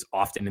Bagley is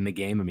often in the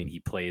game. I mean, he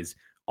plays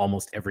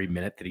almost every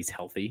minute that he's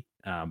healthy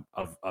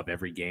of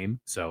every game.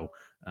 So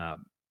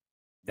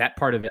that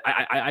part of it,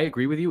 I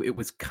agree with you. It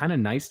was kind of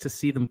nice to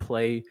see them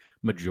play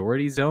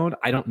majority zone.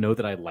 I don't know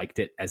that I liked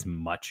it as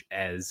much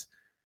as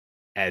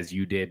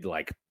you did,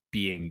 like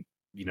being,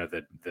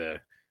 the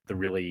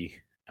really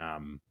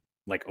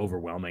like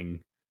overwhelming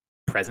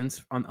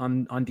presence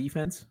on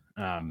defense.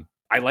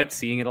 I liked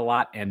seeing it a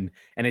lot, and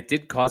it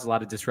did cause a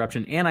lot of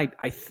disruption. And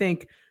I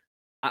think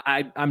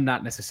I'm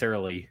not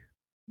necessarily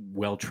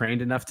well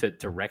trained enough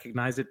to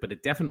recognize it, but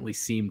it definitely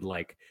seemed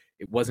like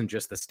it wasn't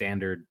just the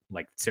standard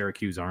like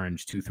Syracuse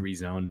orange 2-3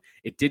 zone.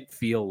 It did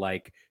feel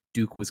like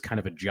Duke was kind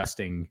of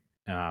adjusting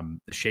the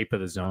shape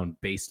of the zone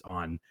based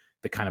on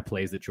the kind of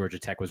plays that Georgia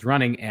Tech was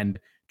running. And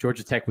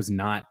Georgia Tech was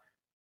not,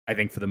 I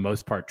think, for the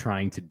most part,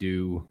 trying to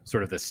do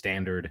sort of the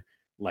standard,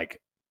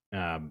 like,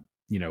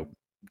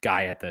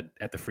 guy at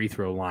the free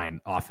throw line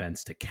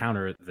offense to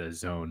counter the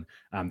zone.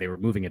 They were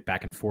moving it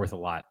back and forth a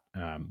lot,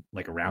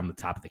 like around the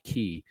top of the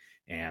key.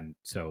 And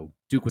so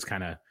Duke was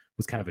kind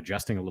of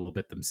adjusting a little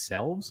bit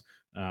themselves.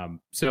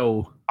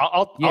 So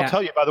I'll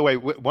tell you, by the way,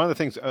 one of the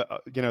things,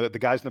 the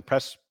guys in the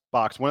press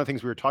box, one of the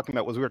things we were talking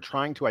about was we were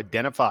trying to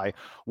identify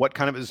what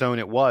kind of a zone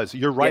it was.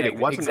 You're right. It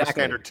wasn't a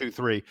standard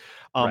 2-3.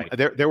 Right.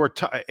 There were,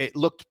 it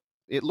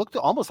looked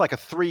almost like a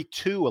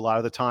 3-2 a lot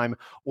of the time,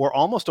 or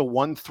almost a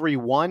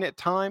 1-3-1 at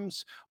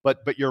times.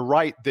 But you're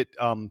right that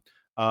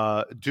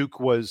Duke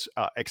was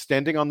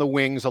extending on the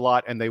wings a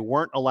lot, and they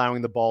weren't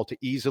allowing the ball to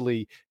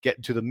easily get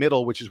into the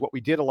middle, which is what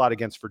we did a lot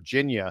against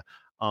Virginia.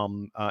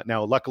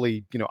 Now,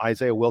 luckily,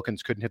 Isaiah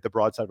Wilkins couldn't hit the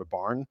broadside of a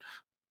barn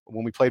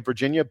when we played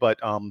Virginia, but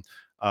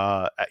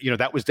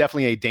that was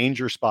definitely a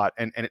danger spot,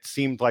 and it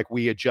seemed like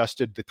we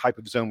adjusted the type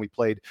of zone we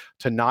played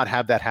to not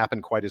have that happen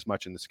quite as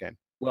much in this game.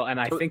 Well,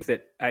 and I think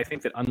that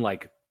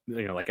unlike,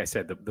 like I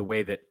said, the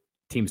way that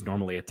teams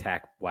normally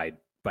attack by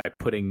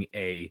putting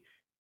a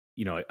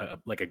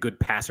good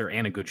passer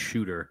and a good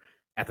shooter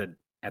at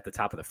the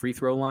top of the free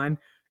throw line,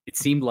 it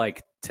seemed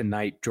like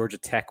tonight Georgia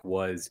Tech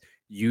was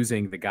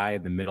using the guy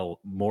in the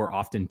middle more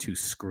often to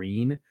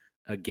screen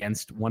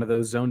against one of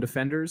those zone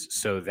defenders,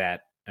 so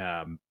that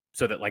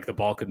like the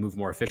ball could move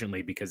more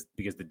efficiently because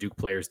the Duke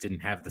players didn't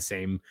have the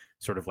same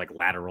sort of like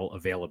lateral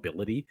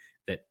availability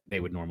that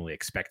they would normally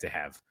expect to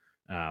have.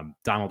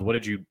 Donald, what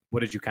did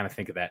you kind of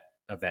think of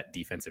that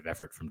defensive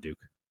effort from Duke?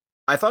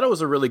 I thought it was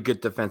a really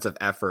good defensive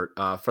effort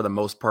for the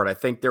most part. I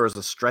think there was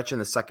a stretch in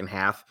the second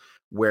half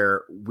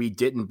where we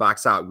didn't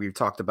box out. We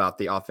talked about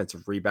the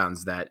offensive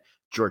rebounds that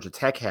Georgia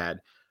Tech had.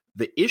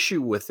 The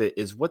issue with it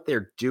is what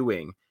they're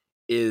doing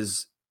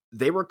is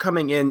they were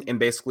coming in and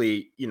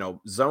basically,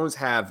 zones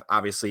have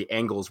obviously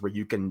angles where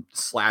you can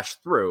slash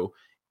through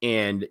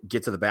and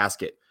get to the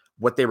basket.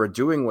 What they were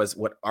doing was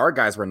what our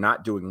guys were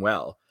not doing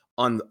well.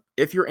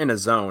 If you're in a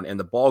zone and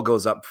the ball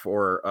goes up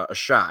for a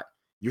shot,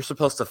 you're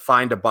supposed to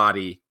find a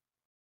body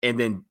and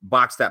then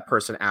box that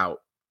person out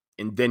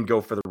and then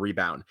go for the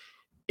rebound.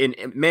 In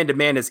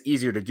man-to-man, it's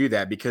easier to do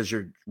that because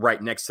you're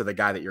right next to the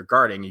guy that you're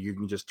guarding and you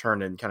can just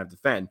turn and kind of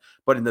defend.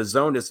 But in the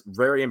zone, it's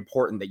very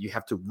important that you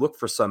have to look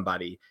for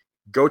somebody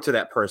go to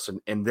that person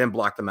and then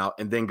block them out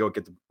and then go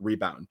get the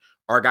rebound.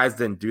 Our guys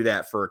didn't do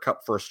that for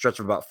a stretch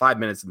of about 5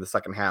 minutes in the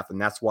second half, and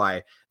that's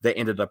why they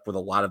ended up with a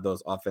lot of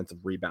those offensive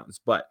rebounds.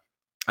 But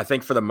I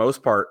think for the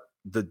most part,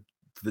 the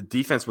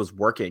defense was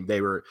working.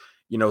 They were,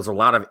 there was a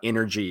lot of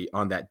energy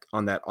on that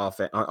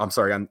offense.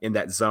 In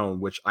that zone,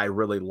 which I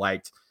really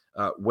liked.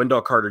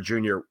 Wendell Carter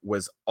Jr.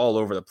 was all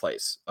over the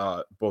place,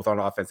 both on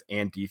offense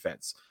and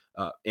defense.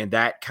 And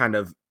that kind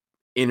of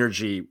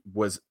energy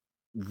was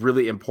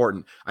really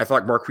important. I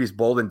thought Marquise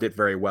Bolden did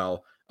very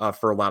well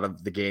for a lot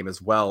of the game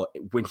as well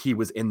when he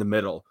was in the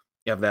middle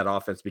of that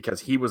offense, because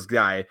he was the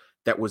guy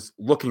that was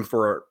looking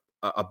for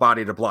a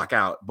body to block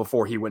out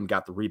before he went and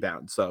got the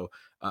rebound. So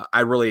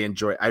I really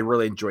enjoyed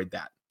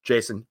that.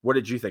 Jason, what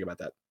did you think about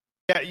that?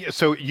 Yeah,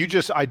 so you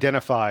just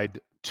identified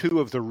two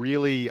of the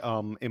really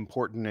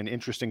important and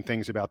interesting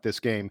things about this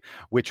game,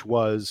 which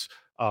was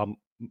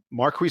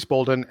Marquise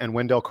Bolden and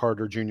Wendell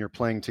Carter Jr.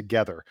 playing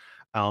together.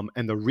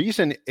 And the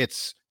reason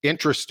it's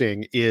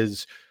interesting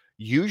is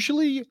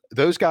usually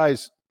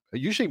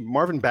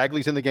Marvin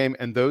Bagley's in the game,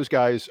 and those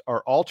guys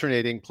are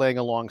alternating playing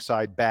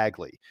alongside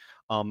Bagley.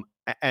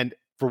 And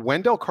for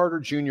Wendell Carter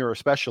Jr.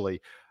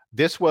 especially,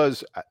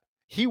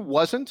 he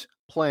wasn't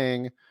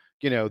playing,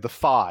 the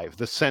 5,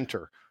 the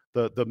center,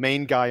 the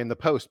main guy in the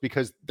post,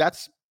 because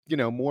that's,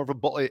 more of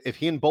if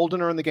he and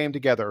Bolden are in the game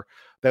together,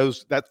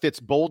 that fits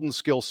Bolden's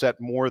skill set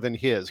more than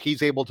his.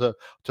 He's able to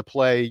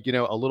play,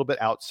 a little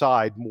bit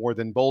outside more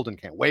than Bolden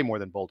can, way more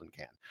than Bolden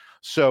can.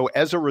 So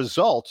as a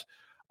result,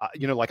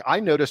 like I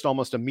noticed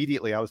almost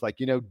immediately, I was like,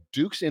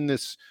 Duke's in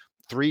this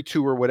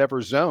 3-2 or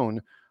whatever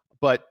zone,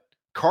 but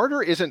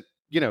Carter isn't,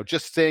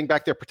 just staying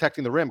back there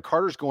protecting the rim.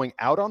 Carter's going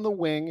out on the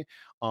wing,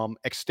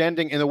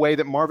 extending in the way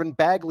that Marvin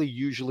Bagley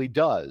usually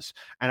does.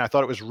 And I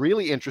thought it was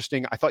really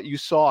interesting. I thought you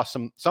saw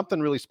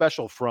something really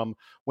special from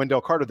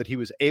Wendell Carter, that he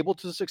was able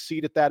to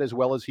succeed at that as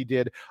well as he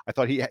did. I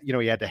thought he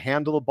had to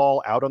handle the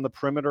ball out on the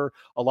perimeter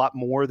a lot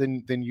more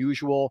than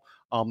usual.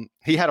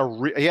 He had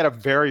a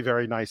very,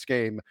 very nice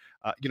game.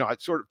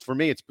 For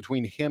me, it's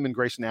between him and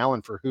Grayson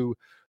Allen for who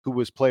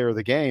was player of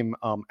the game.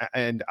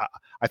 And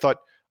I thought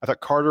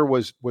Carter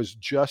was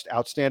just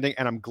outstanding.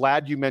 And I'm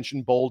glad you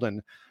mentioned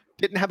Bolden.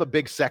 Didn't have a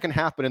big second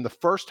half, but in the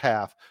first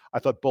half, I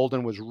thought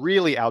Bolden was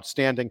really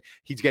outstanding.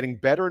 He's getting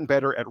better and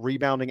better at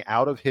rebounding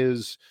out of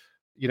his,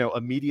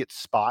 immediate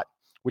spot,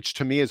 which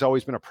to me has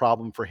always been a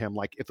problem for him.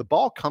 Like if the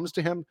ball comes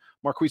to him,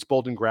 Marquise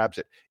Bolden grabs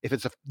it. If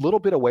it's a little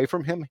bit away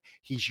from him,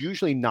 he's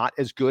usually not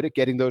as good at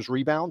getting those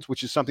rebounds,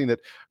 which is something that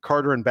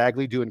Carter and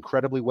Bagley do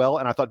incredibly well.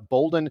 And I thought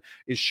Bolden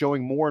is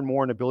showing more and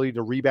more an ability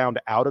to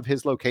rebound out of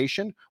his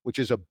location, which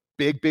is a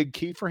big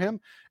key for him.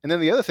 And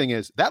then the other thing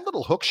is that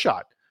little hook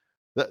shot.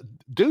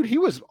 Dude, he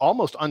was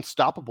almost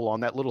unstoppable on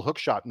that little hook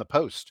shot in the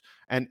post,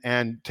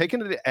 and taking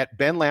it at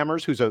Ben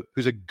Lammers, who's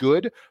a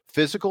good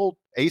physical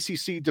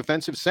ACC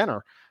defensive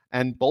center.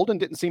 And Bolden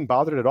didn't seem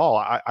bothered at all.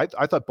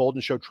 I thought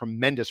Bolden showed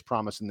tremendous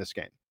promise in this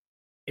game.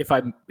 If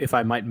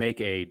I might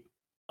make a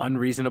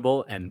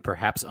unreasonable and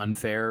perhaps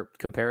unfair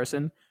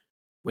comparison,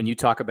 when you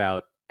talk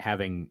about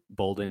having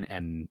Bolden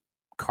and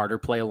Carter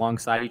play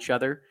alongside each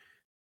other,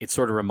 it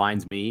sort of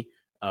reminds me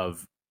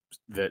of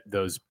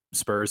those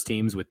Spurs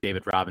teams with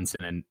David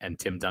Robinson and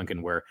Tim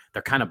Duncan, where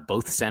they're kind of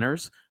both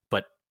centers,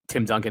 but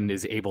Tim Duncan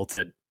is able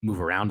to move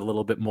around a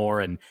little bit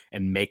more and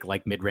make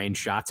like mid-range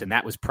shots. And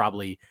that was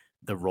probably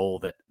the role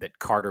that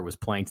Carter was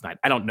playing tonight.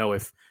 I don't know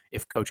if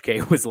Coach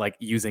K was like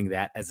using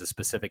that as a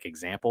specific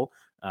example,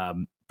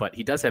 but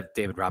he does have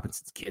David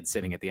Robinson's kid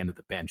sitting at the end of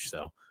the bench.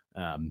 So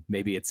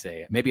maybe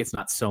it's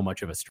not so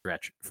much of a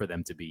stretch for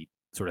them to be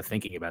sort of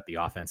thinking about the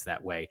offense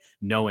that way,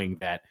 knowing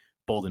that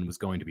Bolden was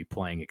going to be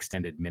playing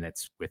extended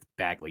minutes with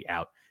Bagley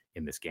out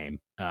in this game.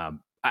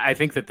 I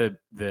think that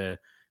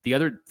the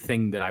other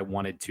thing that I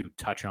wanted to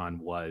touch on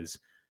was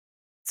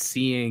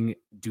seeing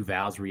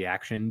Duval's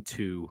reaction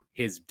to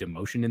his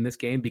demotion in this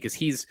game, because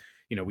he's,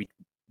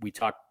 we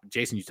talked,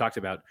 Jason, you talked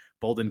about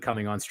Bolden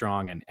coming on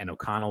strong and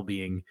O'Connell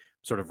being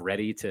sort of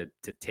ready to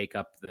take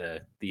up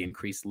the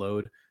increased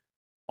load.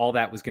 All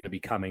that was going to be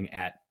coming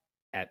at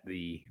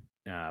the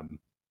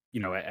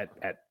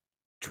at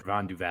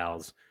Trevon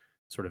Duval's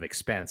sort of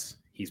expense.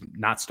 He's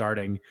not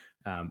starting.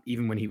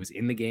 Even when he was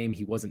in the game,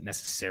 he wasn't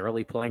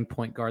necessarily playing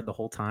point guard the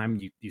whole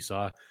time. You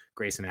saw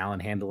Grayson Allen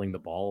handling the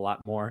ball a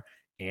lot more.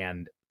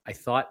 And I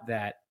thought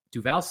that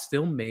Duval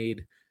still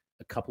made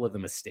a couple of the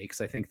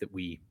mistakes, I think,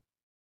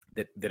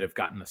 that have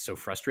gotten us so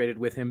frustrated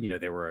with him.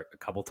 There were a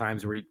couple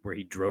times where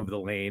he drove the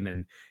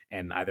lane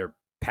and either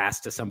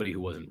passed to somebody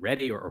who wasn't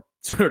ready or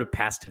sort of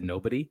passed to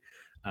nobody.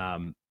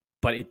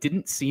 But it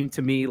didn't seem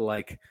to me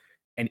like,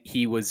 and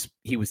he was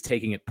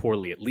taking it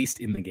poorly, at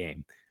least in the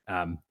game.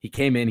 He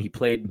came in, he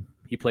played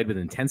with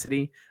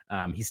intensity.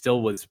 He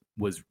still was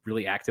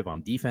really active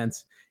on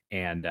defense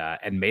and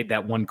made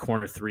that one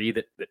corner three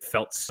that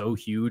felt so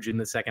huge in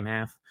the second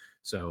half.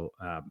 So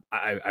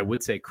I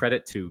would say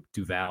credit to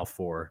Duval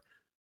for,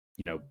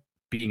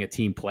 being a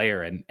team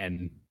player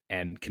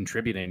and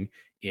contributing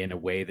in a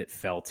way that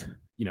felt,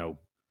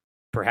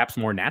 perhaps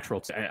more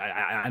natural.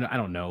 I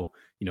don't know,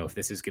 if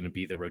this is going to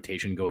be the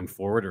rotation going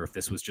forward or if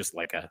this was just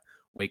like a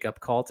wake up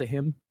call to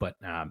him, but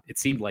it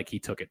seemed like he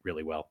took it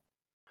really well.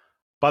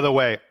 By the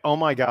way, oh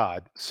my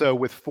God. So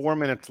with 4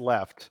 minutes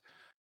left,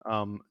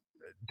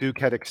 Duke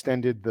had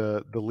extended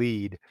the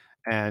lead,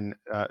 and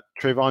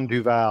Trayvon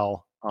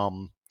Duval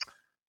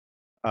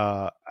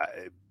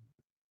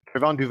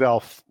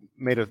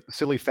made a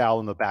silly foul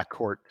in the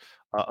backcourt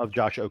of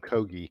Josh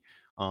Okogie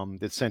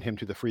that sent him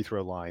to the free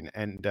throw line.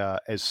 And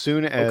as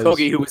soon as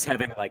Okogie, who was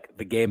having like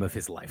the game of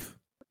his life.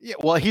 Yeah,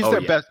 well, he's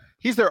best.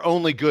 He's their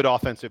only good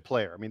offensive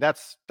player. I mean,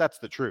 that's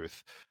the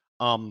truth.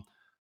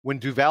 When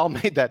Duval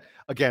made that,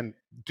 again,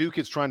 Duke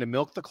is trying to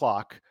milk the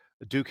clock.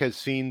 Duke has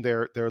seen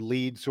their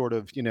lead sort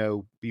of,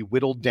 be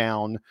whittled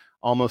down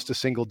almost to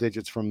single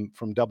digits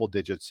from double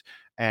digits.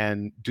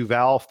 And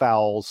Duval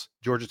fouls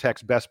Georgia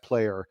Tech's best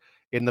player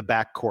in the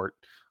backcourt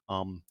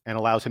and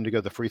allows him to go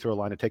to the free throw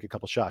line and take a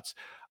couple shots.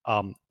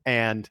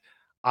 And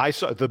I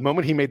saw the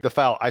moment he made the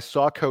foul, I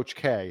saw Coach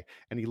K,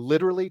 and he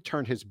literally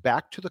turned his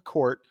back to the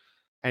court,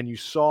 and you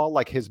saw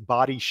like his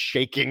body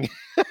shaking.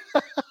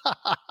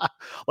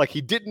 Like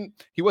he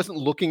wasn't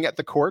looking at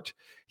the court.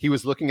 He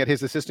was looking at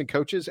his assistant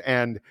coaches.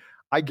 And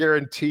I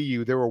guarantee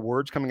you there were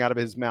words coming out of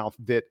his mouth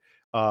that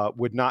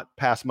would not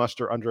pass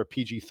muster under a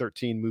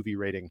PG-13 movie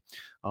rating.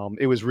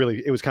 It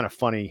was kind of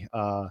funny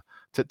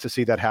to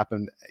see that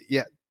happen.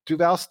 Yeah.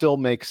 Duval still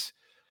makes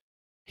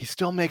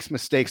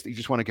mistakes that you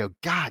just want to go,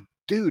 God,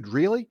 dude,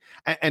 really?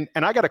 And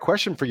I got a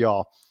question for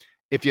y'all.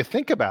 If you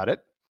think about it,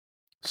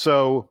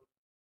 so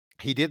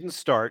he didn't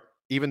start,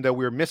 even though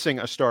we were missing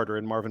a starter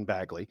in Marvin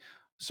Bagley.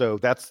 So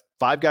that's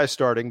 5 guys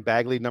starting,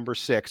 Bagley number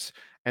 6.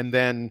 And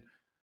then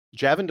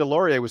Javin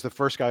DeLaurier was the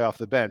first guy off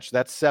the bench.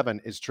 That's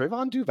 7. Is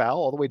Trayvon Duval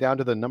all the way down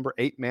to the number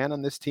 8 man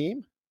on this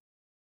team?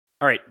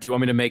 All right. Do you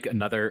want me to make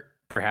another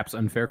perhaps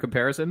unfair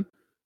comparison?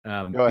 Go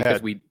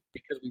ahead.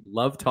 Because we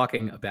love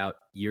talking about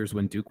years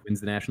when Duke wins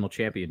the national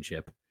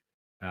championship.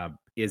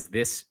 Is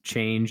this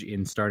change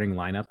in starting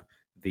lineup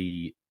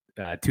the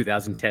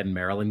 2010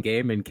 Maryland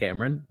game in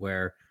Cameron,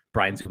 where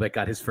Brian Zubek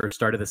got his first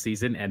start of the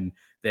season and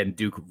then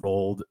Duke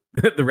rolled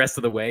the rest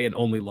of the way and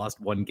only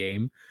lost 1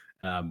 game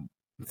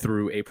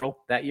through April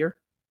that year?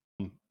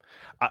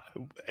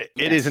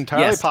 It is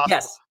entirely possible.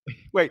 Yes.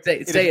 Wait, say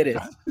it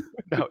is.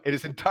 No, it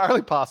is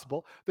entirely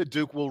possible that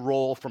Duke will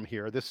roll from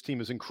here. This team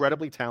is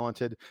incredibly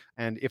talented,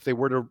 and if they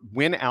were to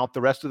win out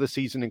the rest of the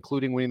season,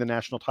 including winning the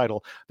national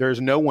title, there is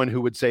no one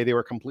who would say they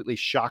were completely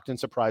shocked and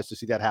surprised to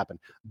see that happen.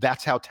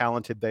 That's how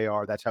talented they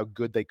are. That's how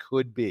good they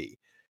could be.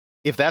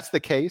 If that's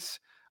the case,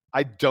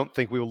 I don't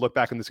think we will look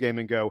back in this game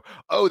and go,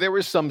 oh, there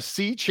was some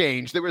sea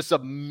change. There was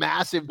some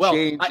massive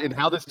change in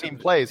how this team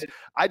plays.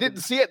 I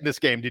didn't see it in this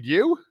game. Did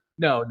you?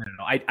 No,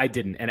 I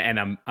didn't.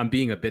 And I'm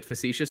being a bit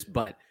facetious,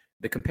 but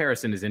the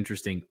comparison is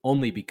interesting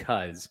only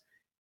because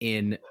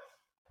in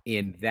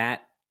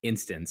that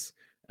instance,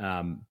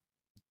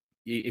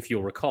 if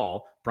you'll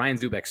recall, Brian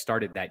Zubek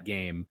started that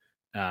game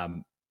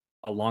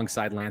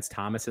alongside Lance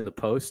Thomas in the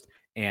post,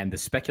 and the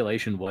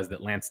speculation was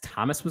that Lance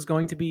Thomas was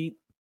going to be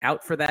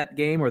out for that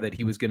game, or that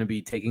he was going to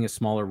be taking a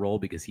smaller role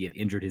because he had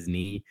injured his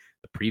knee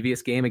the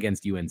previous game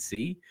against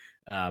UNC.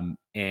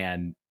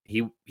 And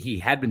he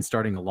had been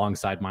starting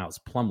alongside Miles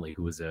Plumlee,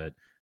 who was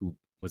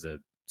a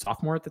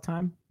sophomore at the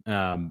time.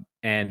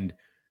 And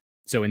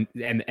so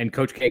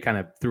Coach K kind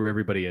of threw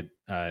everybody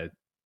a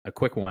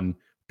quick one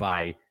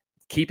by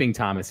keeping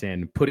Thomas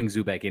in, putting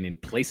Zubek in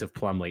place of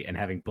Plumlee, and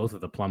having both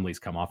of the Plumlees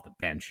come off the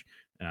bench,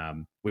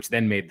 which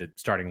then made the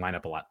starting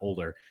lineup a lot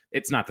older.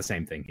 It's not the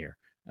same thing here.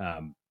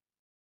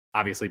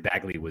 Obviously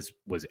Bagley was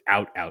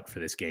out for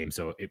this game,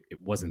 so it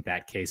wasn't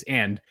that case.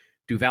 And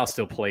Duval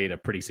still played a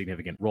pretty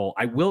significant role.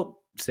 I will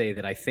say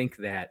that I think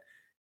that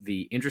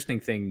the interesting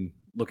thing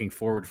looking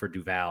forward for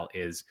Duval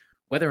is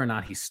whether or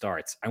not he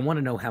starts. I want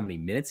to know how many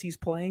minutes he's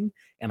playing,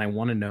 and I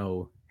want to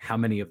know how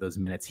many of those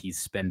minutes he's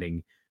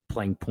spending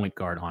playing point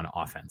guard on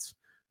offense.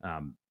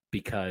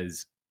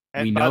 Because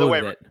we know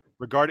that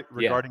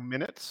regarding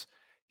minutes,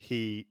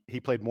 he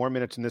played more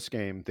minutes in this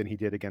game than he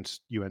did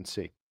against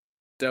UNC.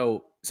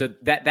 So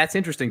that's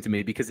interesting to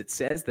me, because it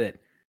says that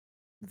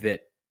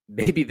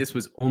maybe this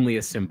was only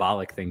a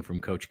symbolic thing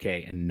from Coach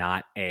K and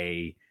not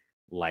a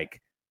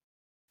like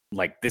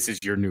this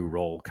is your new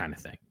role kind of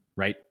thing,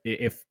 right?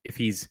 If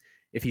he's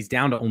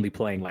down to only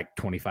playing like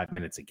 25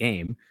 minutes a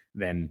game,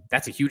 then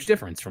that's a huge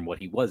difference from what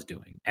he was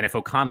doing. And if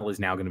O'Connell is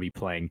now going to be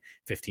playing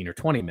 15 or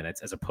 20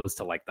 minutes as opposed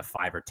to like the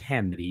 5 or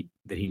 10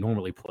 that he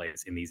normally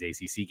plays in these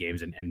ACC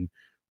games, and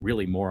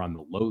really more on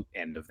the low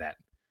end of that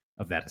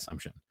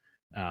assumption.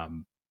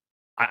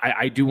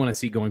 I do want to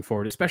see going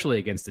forward, especially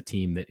against a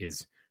team that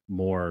is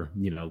more,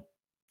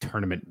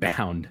 tournament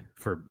bound,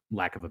 for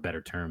lack of a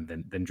better term,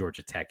 than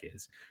Georgia Tech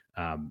is.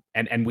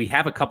 And we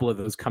have a couple of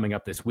those coming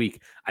up this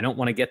week. I don't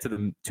want to get to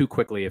them too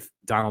quickly. If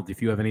Donald,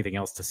 if you have anything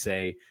else to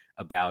say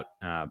about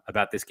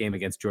this game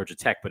against Georgia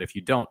Tech, but if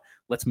you don't,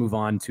 let's move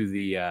on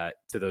to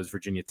those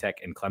Virginia Tech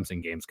and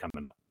Clemson games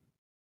coming up.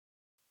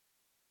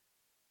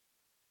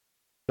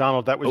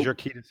 Donald, that was your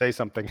key to say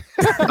something.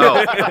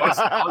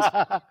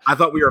 I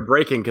thought we were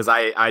breaking because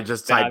I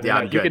just typed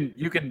down.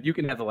 You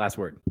can have the last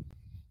word.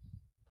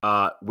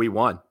 We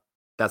won.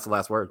 That's the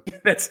last word.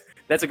 That's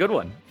a good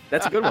one.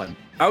 That's a good one.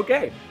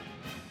 Okay.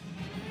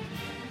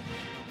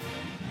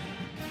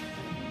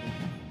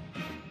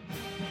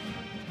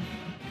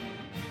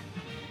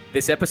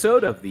 This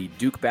episode of the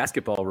Duke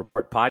Basketball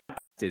Report podcast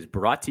is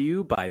brought to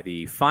you by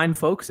the fine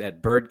folks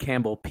at Bird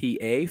Campbell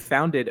PA,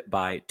 founded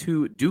by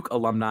two Duke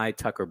alumni,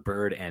 Tucker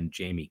Bird and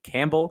Jamie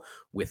Campbell,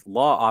 with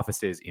law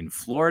offices in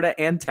Florida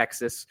and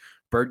Texas.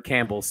 Bird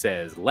Campbell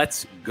says,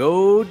 "Let's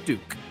go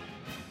Duke."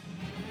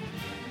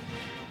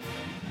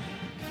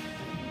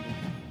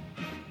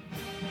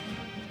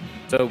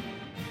 So,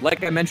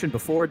 like I mentioned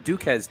before,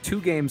 Duke has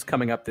 2 games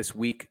coming up this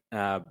week.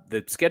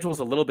 The schedule's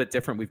a little bit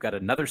different. We've got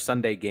another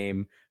Sunday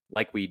game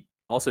like we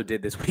also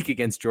did this week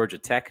against Georgia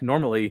Tech.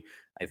 Normally,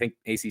 I think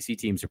ACC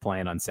teams are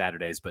playing on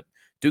Saturdays, but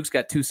Duke's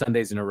got 2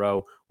 Sundays in a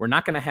row. We're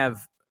not going to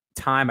have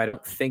time, I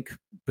don't think,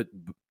 but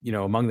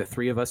among the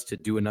 3 of us to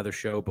do another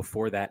show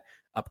before that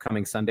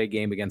upcoming Sunday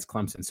game against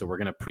Clemson. So we're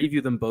going to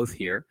preview them both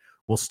here.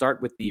 We'll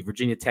start with the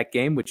Virginia Tech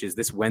game, which is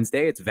this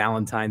Wednesday. It's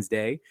Valentine's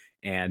Day,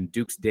 and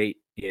Duke's date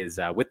is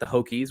with the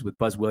Hokies, with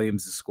Buzz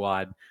Williams'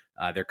 squad.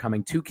 They're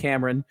coming to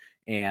Cameron,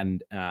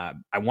 and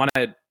I want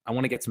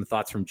to get some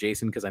thoughts from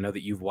Jason because I know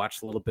that you've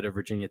watched a little bit of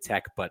Virginia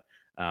Tech, but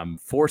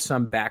for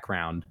some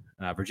background,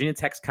 Virginia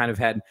Tech's kind of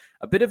had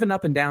a bit of an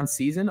up and down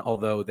season,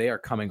 although they are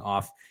coming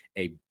off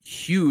a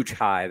huge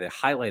high, the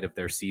highlight of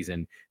their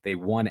season. They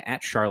won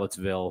at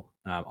Charlottesville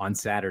on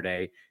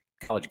Saturday.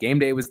 College game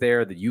day was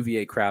there. The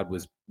UVA crowd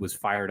was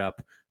fired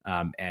up,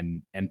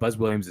 and Buzz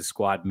Williams'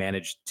 squad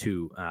managed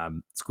to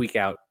squeak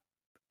out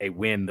a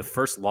win, the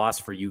first loss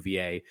for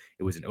UVA.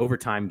 It was an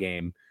overtime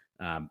game.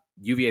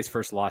 UVA's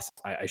first loss,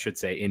 I should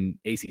say, in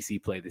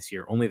ACC play this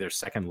year, only their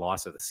second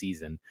loss of the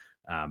season.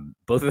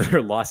 Both of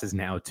their losses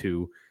now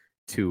to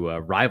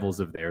rivals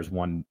of theirs,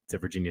 one to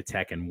Virginia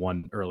Tech and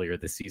one earlier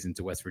this season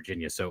to West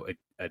Virginia. So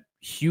a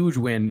huge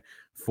win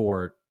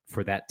for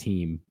that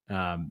team.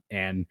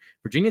 And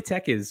Virginia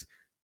Tech is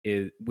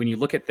when you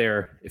look at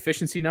their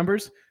efficiency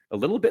numbers, a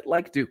little bit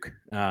like Duke.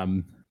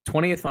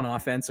 20th on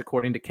offense,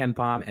 according to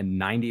KenPom, and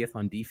 90th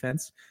on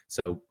defense.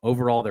 So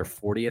overall, they're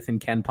 40th in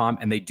KenPom,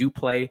 and they do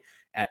play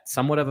at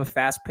somewhat of a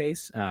fast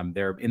pace.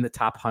 They're in the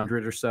top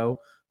 100 or so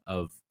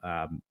of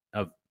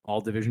all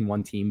Division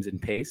I teams in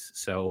pace.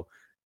 So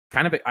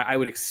kind of, I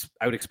would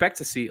expect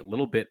to see a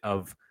little bit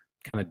of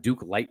kind of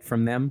Duke light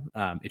from them.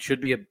 It should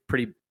be a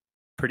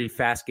pretty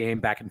fast game,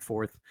 back and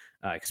forth.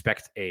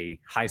 Expect a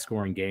high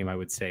scoring game, I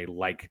would say,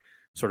 like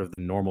sort of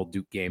the normal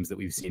Duke games that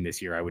we've seen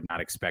this year. I would not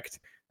expect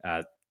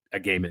a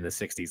game in the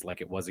 60s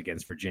like it was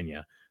against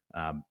Virginia.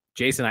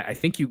 Jason, I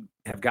think you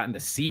have gotten to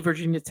see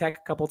Virginia Tech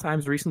a couple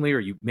times recently,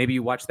 or maybe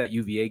you watched that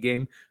UVA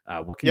game.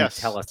 What can you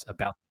tell us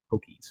about the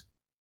Hokies?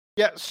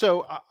 Yeah,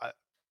 so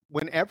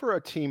whenever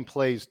a team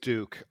plays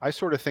Duke, I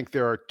sort of think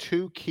there are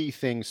 2 key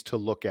things to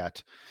look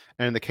at.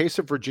 And in the case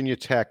of Virginia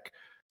Tech,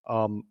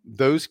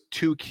 those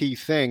 2 key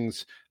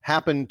things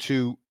happen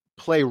to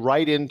play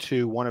right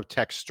into one of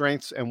Tech's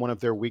strengths and one of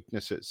their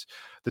weaknesses.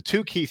 The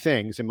 2 key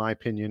things, in my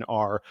opinion,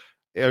 are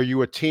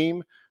you a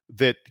team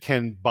that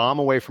can bomb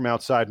away from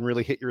outside and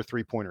really hit your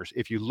 3-pointers?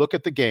 If you look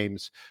at the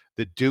games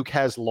that Duke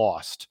has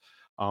lost,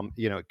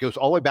 it goes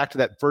all the way back to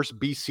that first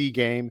BC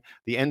game,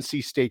 the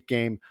NC State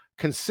game.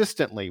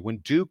 Consistently, when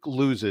Duke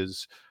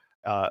loses,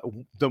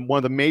 one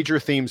of the major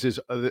themes is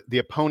the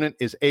opponent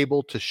is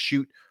able to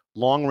shoot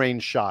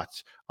long-range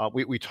shots.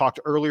 We talked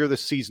earlier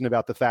this season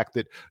about the fact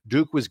that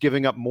Duke was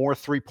giving up more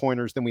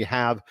 3-pointers than we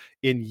have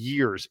in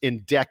years, in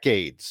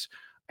decades.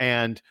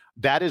 And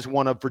that is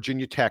one of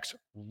Virginia Tech's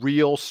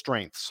real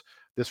strengths.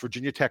 This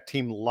Virginia Tech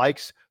team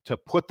likes to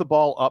put the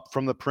ball up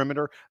from the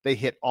perimeter. They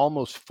hit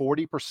almost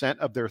 40%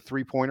 of their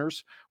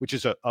 3-pointers, which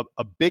is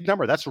a big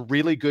number. That's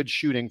really good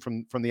shooting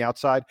from the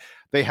outside.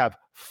 They have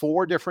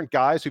 4 different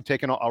guys who've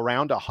taken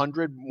around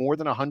more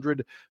than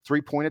 100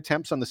 3-point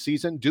attempts on the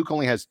season. Duke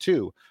only has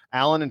 2.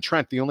 Allen and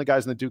Trent, the only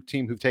guys in the Duke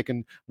team who've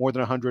taken more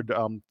than 100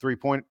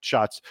 3-point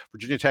shots.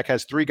 Virginia Tech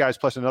has 3 guys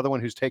plus another one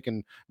who's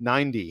taken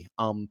 90.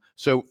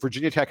 So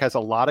Virginia Tech has a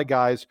lot of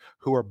guys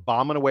who are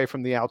bombing away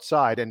from the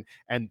outside,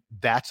 and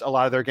that's a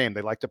lot of their game.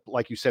 They like to,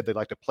 like you said, they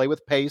like to play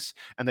with pace,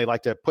 and they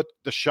like to put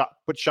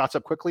shots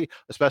up quickly,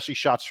 especially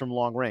shots from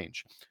long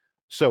range.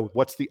 So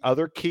what's the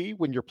other key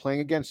when you're playing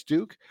against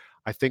Duke?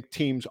 I think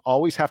teams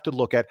always have to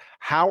look at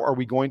how are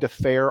we going to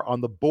fare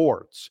on the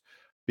boards,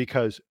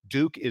 because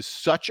Duke is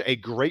such a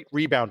great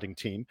rebounding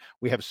team.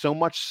 We have so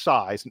much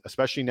size,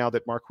 especially now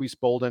that Marquise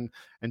Bolden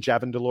and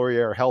Javin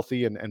DeLaurier are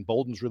healthy, and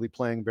Bolden's really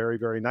playing very,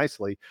 very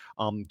nicely.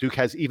 Duke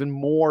has even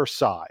more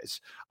size.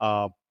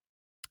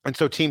 And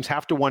so teams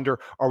have to wonder,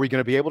 are we going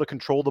to be able to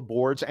control the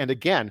boards? And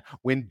again,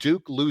 when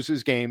Duke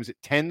loses games, it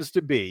tends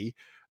to be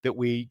that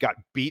we got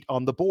beat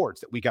on the boards,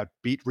 that we got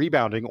beat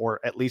rebounding, or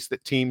at least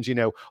that teams,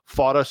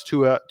 fought us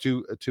to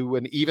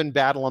an even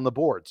battle on the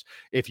boards.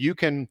 If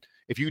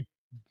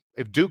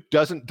Duke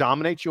doesn't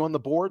dominate you on the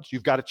boards,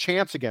 you've got a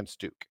chance against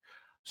Duke.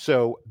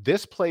 So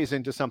this plays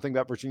into something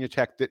about Virginia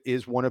Tech that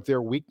is one of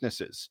their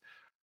weaknesses.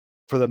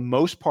 For the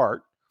most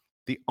part,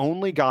 the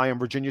only guy on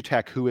Virginia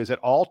Tech who is at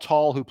all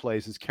tall who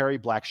plays is Kerry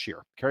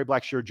Blackshear. Kerry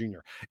Blackshear Jr.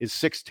 is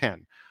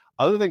 6'10".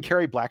 Other than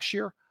Kerry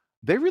Blackshear,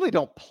 they really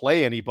don't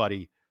play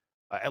anybody,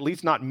 at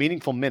least not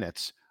meaningful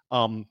minutes,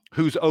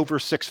 who's over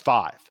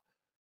 6'5".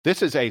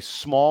 This is a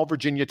small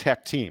Virginia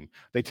Tech team.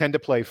 They tend to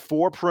play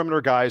 4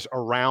 perimeter guys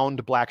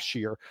around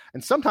Blackshear,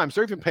 and sometimes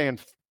they're even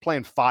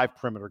playing 5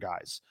 perimeter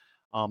guys.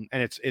 And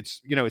it's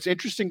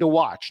interesting to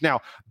watch.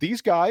 Now,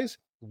 these guys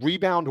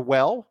rebound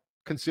well,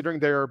 considering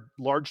they're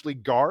largely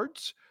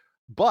guards,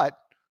 but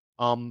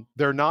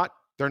they're not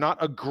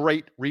a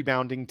great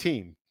rebounding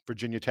team.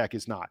 Virginia Tech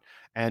is not.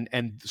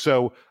 And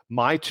so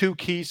my 2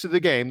 keys to the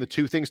game, the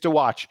 2 things to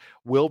watch,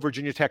 will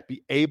Virginia Tech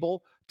be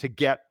able to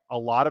get a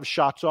lot of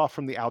shots off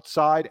from the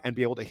outside and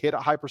be able to hit a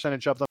high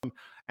percentage of them?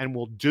 And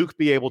will Duke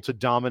be able to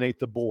dominate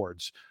the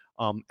boards?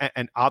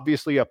 And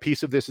obviously a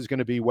piece of this is going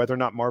to be whether or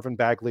not Marvin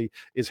Bagley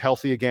is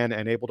healthy again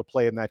and able to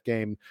play in that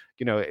game.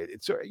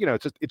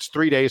 It's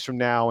 3 days from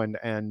now,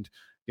 and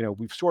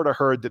we've sort of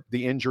heard that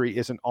the injury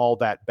isn't all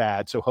that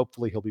bad. So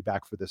hopefully he'll be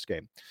back for this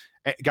game.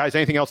 Guys,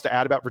 anything else to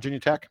add about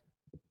Virginia Tech?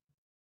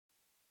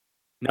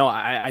 No,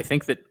 I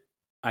think that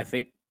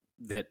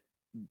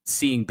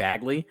seeing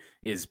Bagley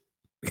is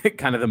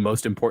kind of the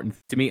most important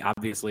to me.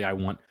 Obviously, I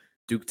want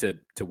Duke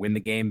to win the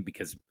game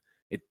because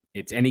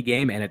it's any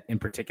game, and in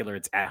particular,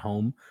 it's at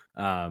home.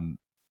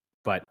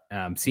 But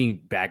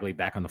seeing Bagley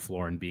back on the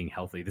floor and being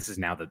healthy, this is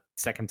now the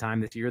second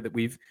time this year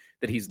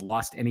that he's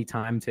lost any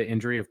time to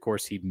injury. Of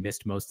course, he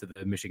missed most of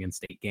the Michigan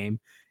State game,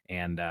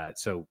 and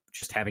so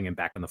just having him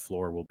back on the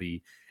floor will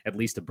be at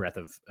least a breath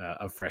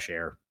of fresh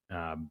air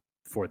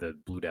for the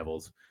Blue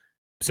Devils.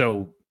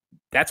 So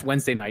that's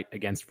Wednesday night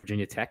against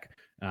Virginia Tech.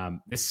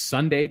 This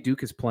Sunday,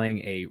 Duke is playing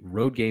a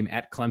road game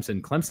at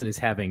Clemson. Clemson is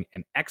having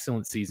an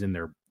excellent season.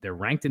 They're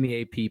ranked in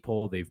the AP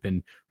poll. They've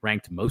been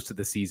ranked most of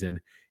the season.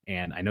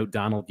 And I know,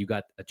 Donald, you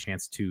got a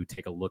chance to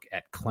take a look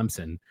at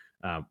Clemson.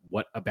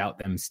 What about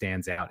them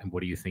stands out, and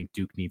what do you think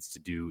Duke needs to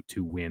do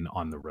to win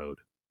on the road?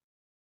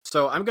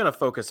 So I'm going to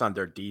focus on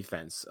their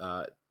defense.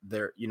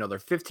 They're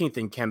 15th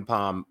in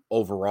KenPom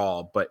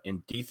overall, but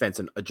in defense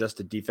and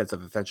adjusted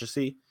defensive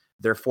efficiency,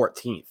 they're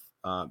 14th.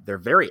 They're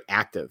very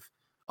active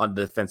on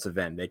the defensive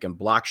end. They can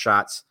block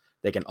shots,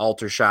 they can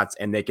alter shots,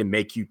 and they can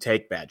make you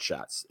take bad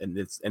shots. And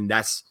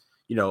that's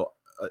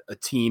a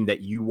team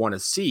that you want to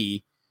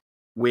see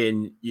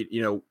when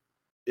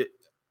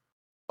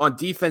on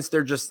defense.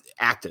 They're just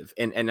active,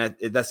 and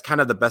that's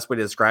kind of the best way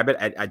to describe it.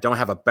 I don't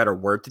have a better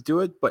word to do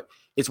it, but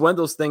it's one of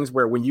those things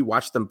where when you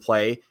watch them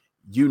play,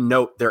 you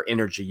note their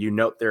energy, you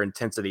note their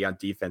intensity on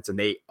defense, and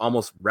they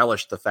almost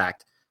relish the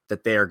fact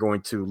that they are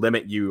going to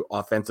limit you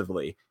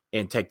offensively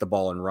and take the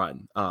ball and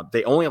run.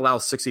 They only allow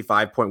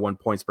 65.1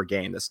 points per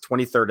game. That's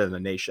 23rd in the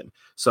nation.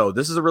 So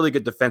this is a really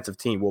good defensive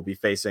team we'll be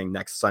facing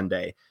next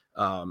Sunday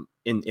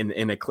in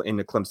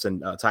the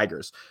Clemson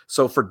Tigers.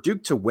 So for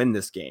Duke to win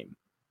this game,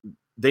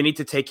 they need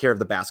to take care of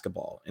the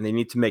basketball, and they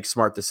need to make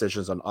smart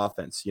decisions on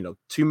offense.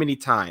 Too many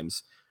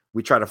times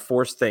we try to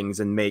force things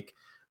and make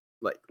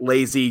like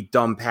lazy,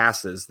 dumb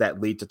passes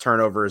that lead to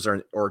turnovers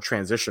or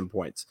transition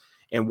points.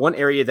 And one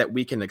area that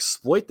we can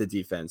exploit the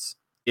defense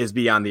is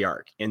beyond the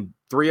arc. In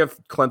 3 of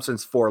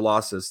Clemson's 4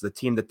 losses, the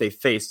team that they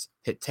faced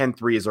hit 10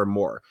 threes or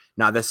more.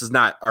 Now, this is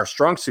not our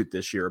strong suit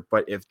this year,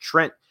 but if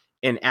Trent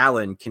and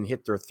Allen can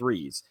hit their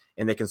threes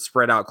and they can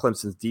spread out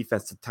Clemson's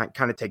defense to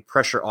kind of take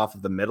pressure off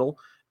of the middle,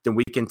 then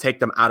we can take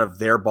them out of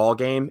their ball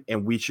game,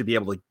 and we should be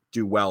able to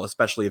do well,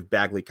 especially if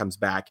Bagley comes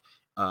back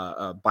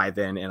by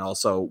then, and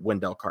also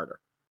Wendell Carter.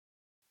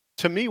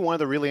 To me, one of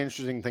the really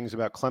interesting things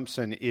about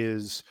Clemson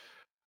is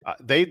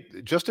they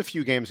just a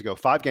few games ago,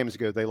 5 games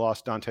ago, they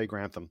lost Dante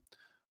Grantham,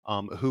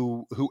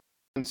 who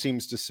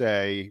seems to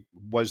say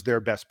was their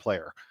best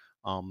player.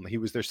 He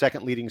was their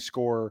second leading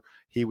scorer.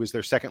 He was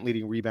their second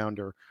leading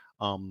rebounder.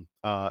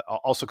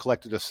 Also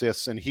collected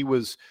assists, and he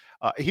was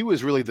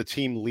really the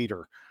team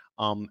leader.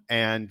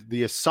 And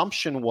the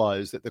assumption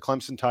was that the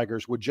Clemson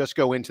Tigers would just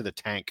go into the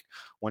tank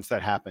once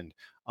that happened.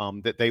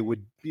 That they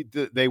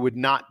would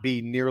not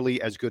be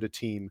nearly as good a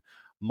team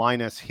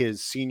minus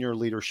his senior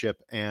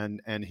leadership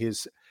and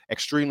his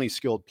extremely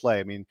skilled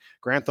play. I mean,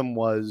 Grantham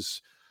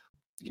was,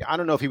 I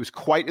don't know if he was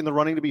quite in the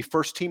running to be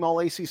first team All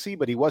ACC,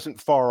 but he wasn't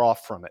far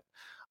off from it.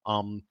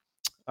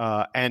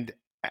 And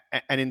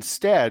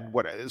instead,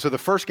 so the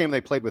first game they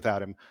played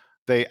without him,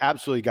 they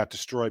absolutely got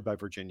destroyed by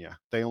Virginia.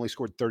 They only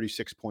scored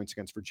 36 points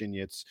against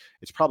Virginia. It's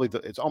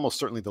almost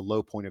certainly the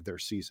low point of their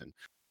season.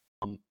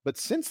 But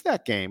since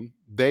that game,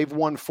 they've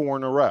won 4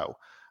 in a row,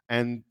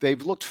 and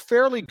they've looked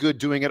fairly good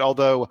doing it,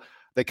 although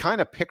they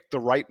kind of picked the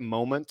right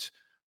moment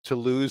to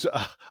lose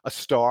a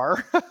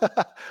star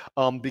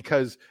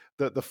because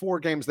the 4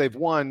 games they've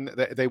won,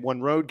 they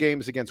won road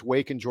games against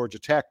Wake and Georgia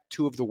Tech,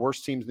 2 of the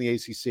worst teams in the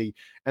ACC,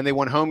 and they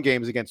won home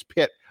games against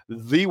Pitt,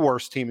 the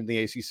worst team in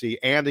the ACC,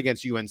 and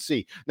against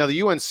UNC. Now,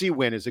 the UNC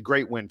win is a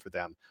great win for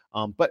them,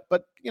 but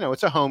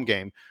it's a home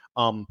game.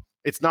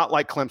 It's not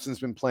like Clemson's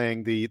been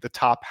playing the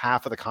top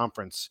half of the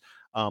conference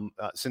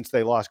since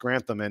they lost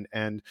Grantham,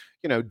 and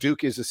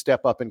Duke is a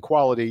step up in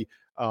quality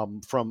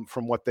from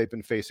what they've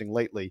been facing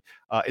lately.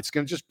 It's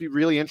going to just be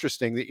really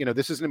interesting that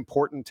this is an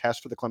important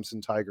test for the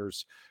Clemson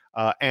Tigers,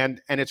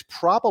 and it's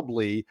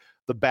probably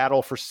the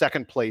battle for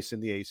second place in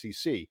the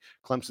ACC.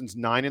 Clemson's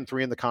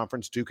 9-3 in the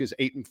conference. Duke is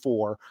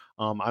 8-4.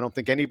 I don't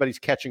think anybody's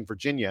catching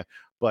Virginia,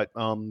 but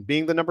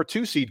being the number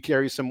 2 seed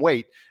carries some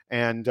weight.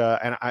 And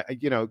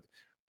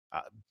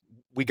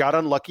we got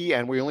unlucky,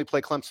 and we only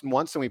play Clemson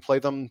once, and we play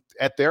them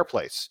at their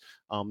place.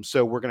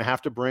 So we're going to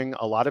have to bring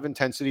a lot of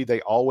intensity.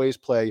 They always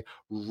play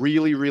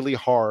really, really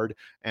hard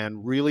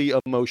and really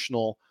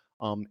emotional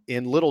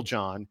in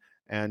Littlejohn.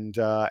 And,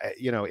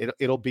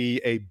 it'll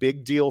be a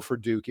big deal for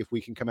Duke if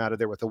we can come out of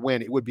there with a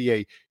win. It would be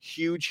a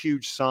huge,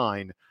 huge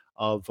sign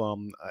of,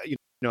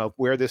 of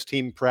where this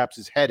team perhaps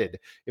is headed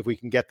if we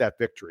can get that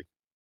victory.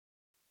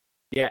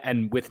 Yeah,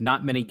 and with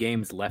not many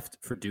games left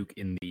for Duke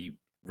in the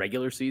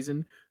regular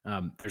season,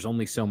 there's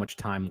only so much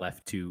time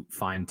left to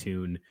fine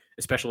tune,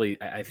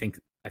 especially I think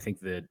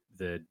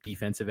the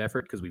defensive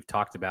effort, because we've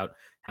talked about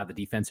how the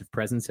defensive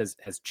presence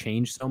has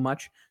changed so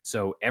much.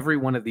 So every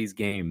one of these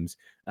games,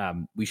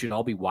 we should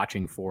all be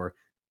watching for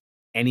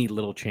any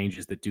little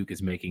changes that Duke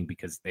is making,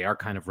 because they are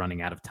kind of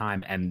running out of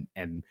time. And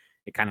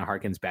it kind of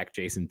harkens back,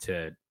 Jason,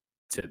 to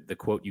the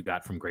quote you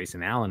got from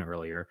Grayson Allen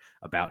earlier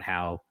about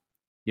how,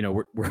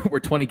 we're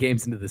 20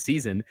 games into the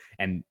season,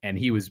 and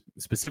he was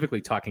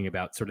specifically talking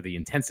about sort of the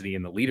intensity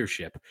and the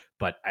leadership.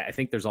 But I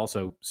think there's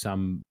also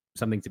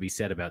something to be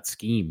said about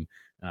scheme.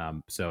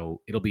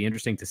 So it'll be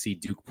interesting to see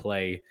Duke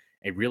play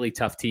a really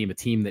tough team, a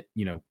team that,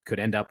 could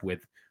end up with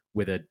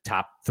a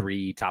top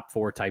 3, top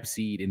 4 type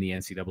seed in the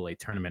NCAA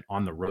tournament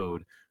on the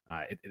road.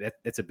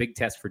 That's a big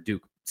test for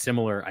Duke.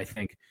 Similar, I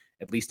think,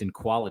 at least in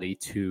quality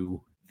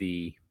to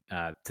the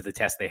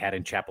test they had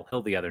in Chapel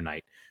Hill the other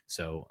night.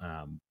 So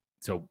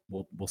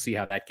we'll see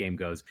how that game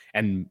goes.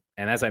 And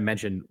as I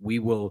mentioned, we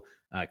will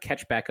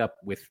catch back up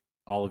with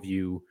all of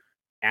you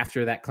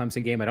after that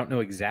Clemson game. I don't know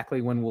exactly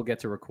when we'll get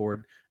to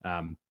record,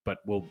 but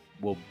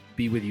we'll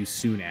be with you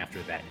soon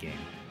after that game.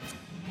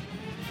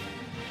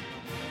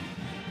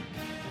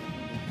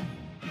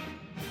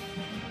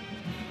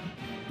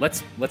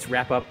 Let's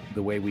wrap up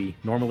the way we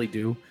normally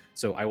do.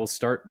 So I will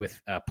start with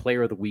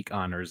Player of the Week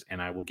honors,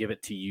 and I will give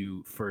it to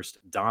you first,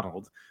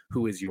 Donald.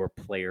 Who is your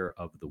Player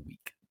of the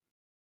Week?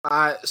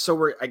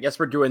 So I guess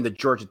we're doing the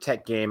Georgia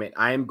Tech game, and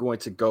I am going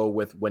to go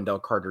with Wendell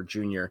Carter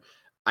Jr.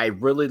 I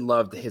really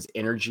loved his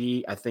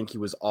energy. I think he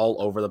was all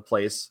over the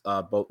place,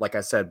 both, like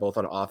I said, both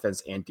on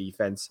offense and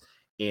defense.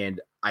 And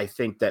I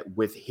think that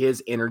with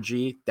his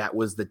energy, that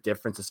was the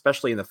difference,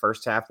 especially in the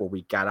first half where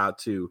we got out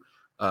to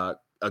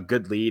a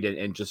good lead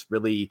and just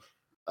really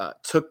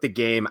took the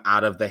game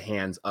out of the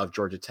hands of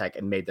Georgia Tech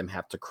and made them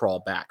have to crawl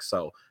back.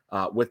 So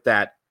with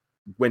that,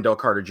 Wendell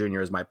Carter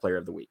Jr. is my Player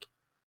of the Week.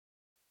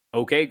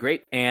 Okay,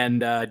 great.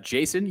 And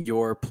Jason,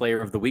 your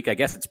Player of the Week. I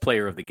guess it's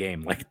Player of the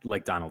Game,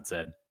 like Donald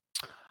said.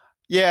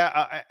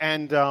 Yeah,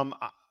 I'm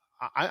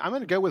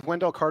going to go with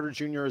Wendell Carter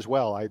Jr. as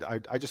well.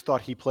 I just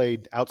thought he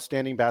played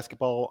outstanding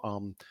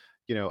basketball.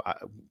 I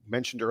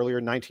mentioned earlier,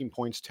 19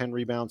 points, 10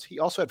 rebounds. He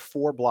also had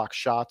 4 block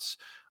shots.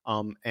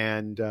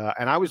 And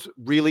I was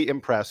really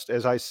impressed,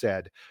 as I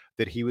said,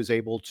 that he was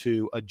able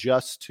to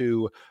adjust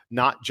to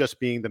not just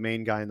being the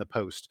main guy in the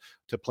post,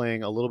 to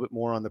playing a little bit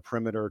more on the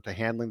perimeter, to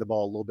handling the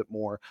ball a little bit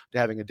more, to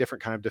having a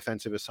different kind of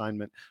defensive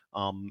assignment.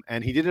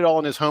 And he did it all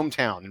in his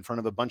hometown in front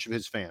of a bunch of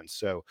his fans.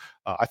 So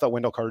I thought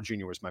Wendell Carter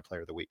Jr. was my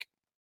Player of the Week.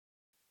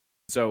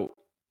 So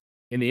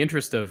in the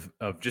interest of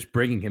just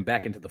bringing him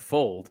back into the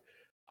fold,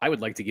 I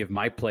would like to give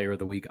my Player of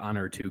the Week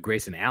honor to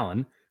Grayson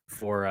Allen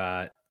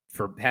for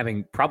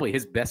having probably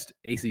his best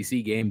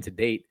ACC game to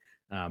date,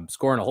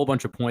 scoring a whole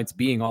bunch of points,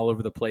 being all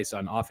over the place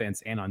on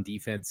offense and on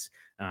defense,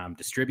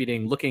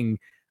 distributing, looking,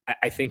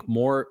 I think,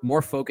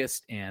 more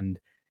focused and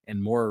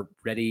more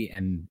ready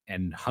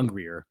and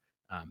hungrier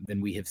than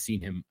we have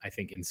seen him, I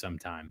think, in some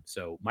time.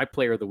 So my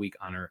Player of the Week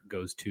honor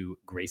goes to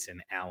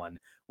Grayson Allen.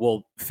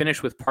 We'll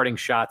finish with parting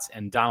shots.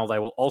 And Donald, I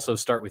will also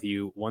start with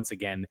you once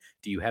again.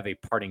 Do you have a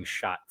parting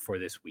shot for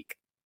this week?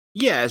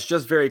 Yeah, it's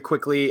just very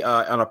quickly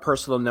on a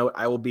personal note,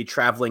 I will be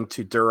traveling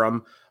to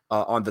Durham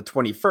on the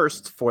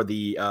 21st for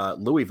the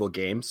Louisville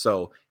game.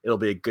 So it'll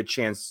be a good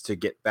chance to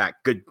get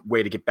back, good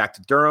way to get back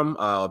to Durham.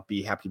 I'll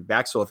be happy to be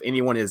back. So if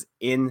anyone is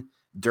in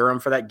Durham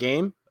for that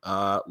game,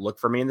 look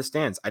for me in the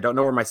stands. I don't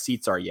know where my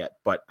seats are yet,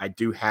 but I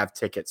do have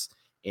tickets,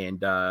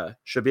 and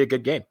should be a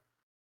good game.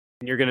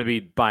 And you're going to be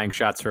buying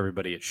shots for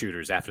everybody at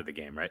Shooters after the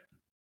game, right?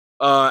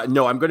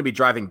 No, I'm going to be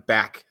driving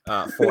back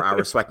 4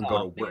 hours so I can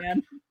go to work.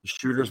 Man.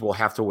 Shooters will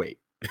have to wait.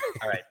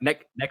 All right,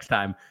 next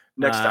time.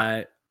 Next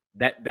time.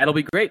 That'll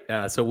be great.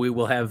 So we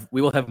will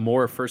have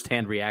more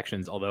firsthand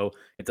reactions. Although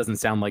it doesn't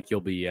sound like you'll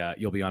be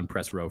on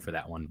press row for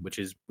that one, which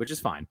is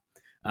fine.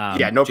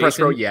 Yeah, no Jason, press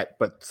row yet,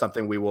 but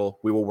something we will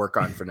work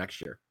on for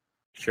next year.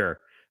 Sure.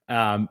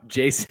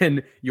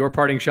 Jason, your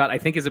parting shot, I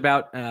think, is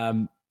about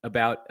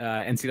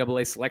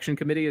NCAA selection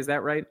committee. Is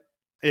that right?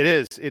 It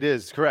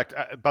is correct.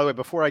 By the way,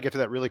 before I get to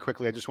that really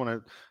quickly, I just want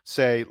to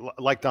say,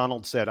 like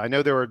Donald said, I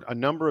know there were a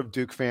number of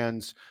Duke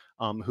fans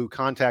who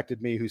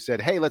contacted me who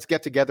said, hey, let's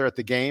get together at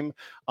the game.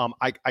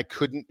 I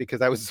couldn't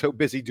because I was so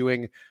busy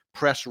doing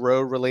press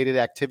row related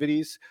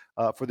activities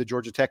for the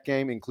Georgia Tech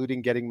game,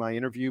 including getting my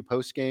interview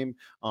post game.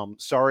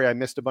 Sorry, I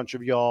missed a bunch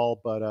of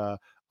y'all, but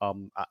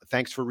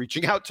thanks for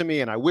reaching out to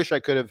me. And I wish I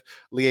could have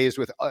liaised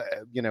with,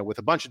 with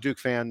a bunch of Duke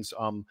fans.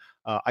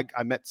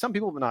 I met some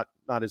people, but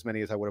not as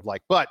many as I would have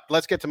liked. But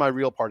let's get to my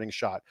real parting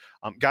shot.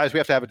 Guys, we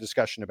have to have a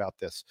discussion about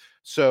this.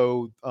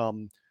 So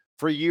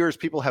for years,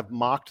 people have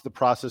mocked the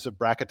process of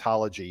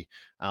bracketology.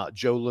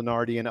 Joe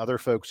Lunardi and other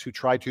folks who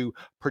try to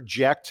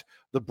project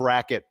the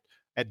bracket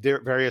at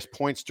various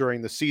points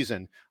during the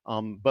season.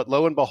 But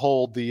lo and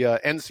behold, the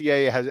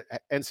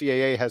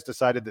NCAA has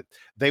decided that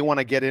they want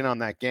to get in on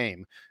that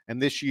game.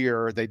 And this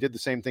year, they did the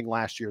same thing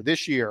last year.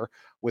 This year,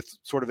 with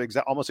sort of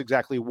almost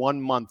exactly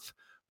 1 month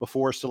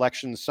before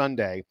Selection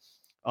Sunday,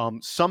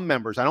 some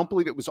members, I don't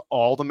believe it was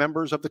all the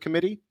members of the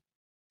committee,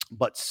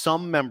 but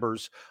some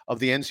members of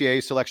the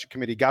NCAA selection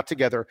committee got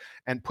together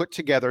and put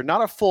together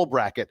not a full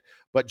bracket,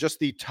 but just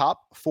the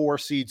top 4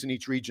 seeds in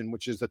each region,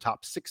 which is the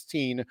top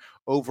 16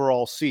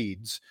 overall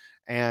seeds.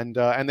 And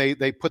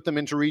they put them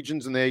into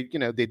regions, and they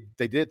did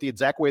it the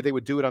exact way they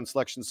would do it on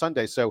Selection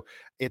Sunday. So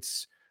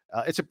it's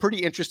a pretty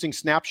interesting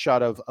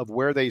snapshot of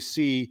where they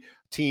see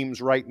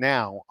teams right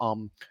now.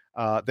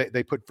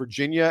 They put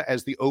Virginia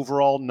as the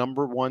overall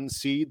number 1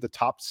 seed, the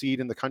top seed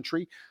in the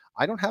country.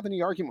 I don't have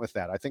any argument with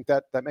that. I think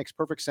that makes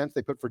perfect sense.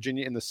 They put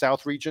Virginia in the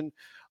South region.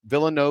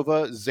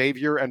 Villanova,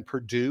 Xavier, and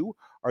Purdue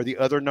are the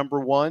other number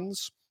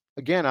 1s.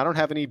 Again, I don't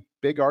have any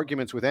big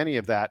arguments with any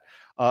of that.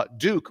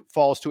 Duke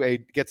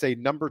gets a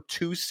number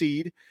 2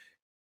 seed.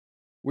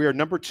 We are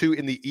number 2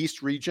 in the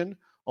East region,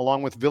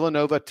 along with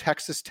Villanova,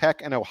 Texas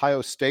Tech, and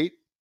Ohio State.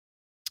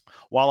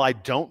 While I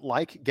don't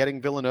like getting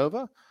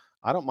Villanova,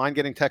 I don't mind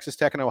getting Texas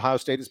Tech and Ohio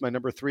State as my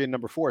number 3 and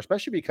number 4,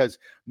 especially because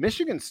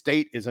Michigan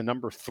State is a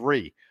number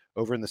 3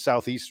 over in the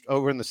Southeast,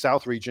 over in the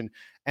South region.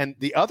 And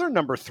the other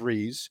number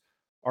 3s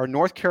are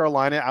North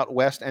Carolina out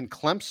west and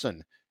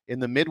Clemson in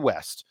the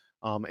Midwest.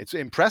 It's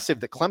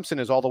impressive that Clemson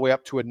is all the way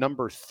up to a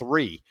number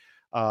 3,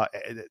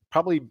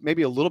 probably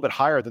maybe a little bit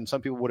higher than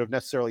some people would have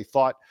necessarily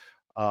thought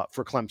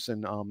for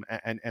Clemson,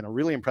 and a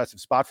really impressive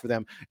spot for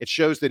them. It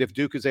shows that if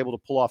Duke is able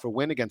to pull off a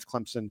win against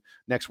Clemson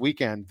next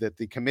weekend, that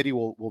the committee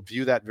will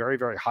view that very,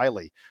 very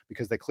highly,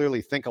 because they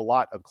clearly think a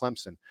lot of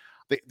Clemson.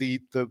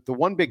 The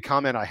one big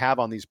comment I have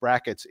on these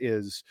brackets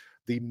is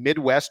the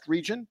Midwest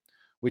region,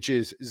 which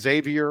is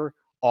Xavier,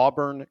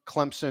 Auburn,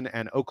 Clemson,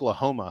 and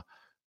Oklahoma,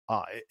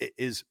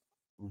 is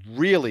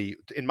really,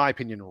 in my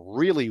opinion,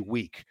 really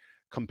weak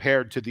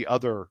compared to the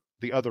other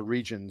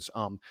regions.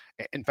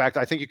 In fact,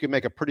 I think you can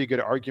make a pretty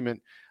good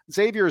argument.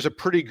 Xavier is a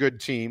pretty good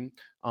team,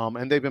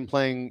 and they've been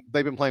playing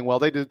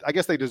well. I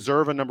guess they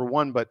deserve a number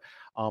 1, but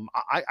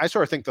I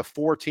sort of think the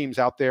 4 teams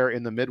out there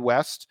in the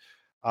Midwest,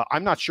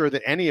 I'm not sure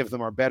that any of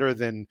them are better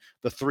than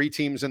the 3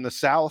 teams in the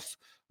South,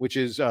 which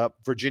is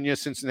Virginia,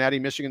 Cincinnati,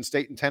 Michigan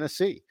State, and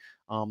Tennessee.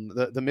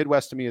 The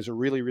Midwest to me is a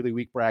really, really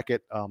weak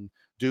bracket.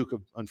 Duke,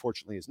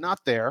 unfortunately, is not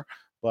there.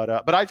 But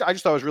I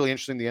just thought it was really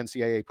interesting the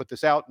NCAA put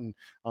this out, and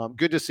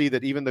good to see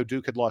that even though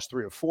Duke had lost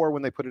 3 or 4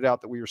 when they put it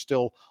out, that we were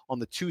still on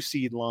the 2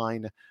 seed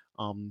line.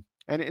 And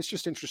it's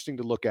just interesting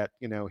to look at.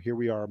 Here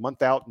we are a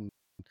month out, and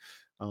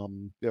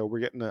we're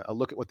getting a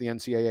look at what the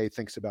NCAA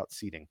thinks about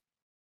seeding.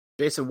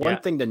 Jason, one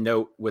thing to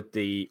note with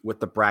the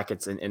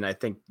brackets, and I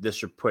think this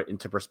should put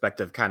into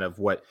perspective kind of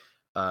what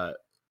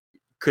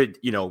could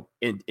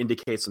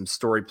indicate some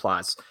story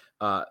plots,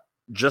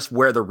 just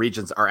where the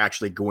regions are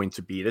actually going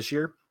to be this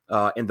year.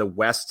 In the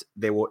West,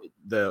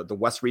 the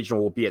West region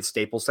will be at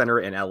Staples Center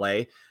in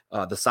LA.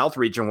 The South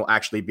region will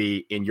actually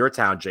be in your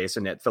town,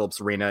 Jason, at Phillips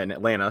Arena in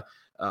Atlanta.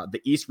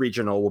 The East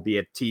regional will be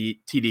at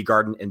TD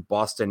Garden in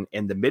Boston,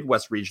 and the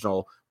Midwest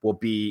regional will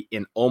be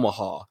in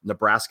Omaha,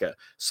 Nebraska.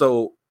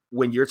 So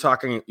when you're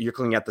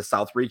looking at the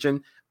South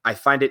region, I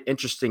find it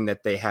interesting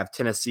that they have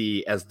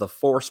Tennessee as the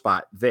 4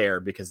 spot there,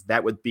 because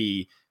that would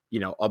be,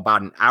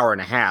 about an hour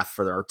and a half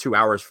or 2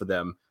 hours for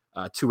them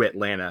to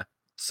Atlanta.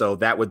 So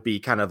that would be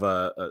kind of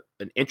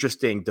an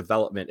interesting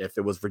development if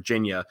it was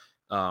Virginia.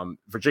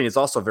 Virginia is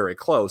also very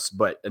close,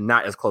 but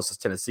not as close as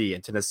Tennessee,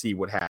 and Tennessee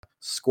would have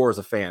scores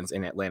of fans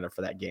in Atlanta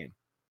for that game.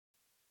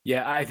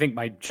 Yeah, I think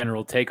my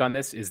general take on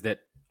this is that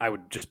I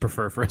would just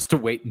prefer for us to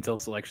wait until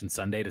Selection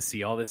Sunday to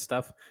see all this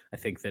stuff. I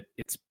think that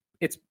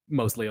it's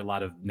mostly a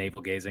lot of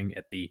navel gazing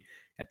at the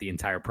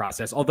entire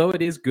process. Although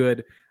it is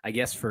good, I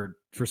guess, for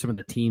some of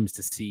the teams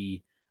to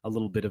see a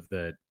little bit of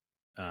the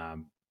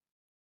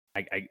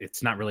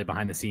it's not really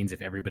behind the scenes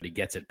if everybody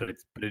gets it, but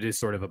it is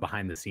sort of a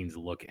behind the scenes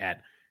look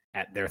at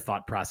their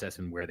thought process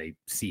and where they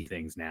see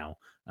things now.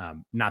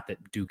 Not that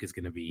Duke is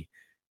going to be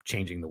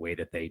changing the way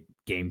that they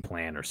game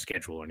plan or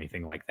schedule or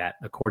anything like that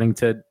according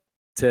to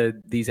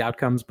these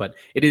outcomes, but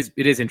it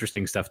is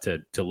interesting stuff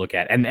to look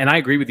at. And I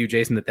agree with you,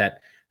 Jason,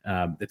 that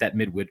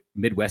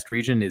Midwest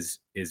region is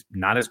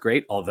not as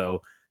great,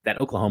 although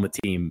that Oklahoma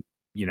team,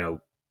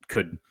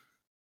 could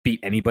beat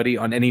anybody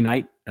on any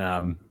night.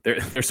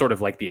 They're sort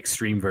of like the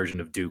extreme version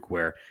of Duke,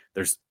 where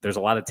there's a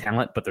lot of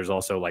talent, but there's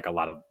also like a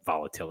lot of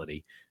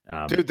volatility.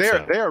 Dude,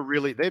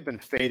 they've been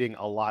fading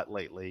a lot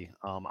lately.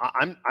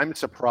 I'm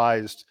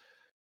surprised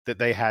that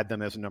they had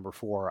them as a number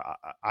 4.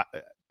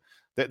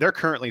 They're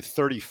currently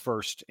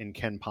 31st in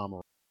Ken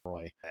Pomeroy.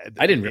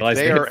 I didn't realize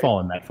they had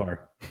fallen that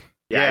far.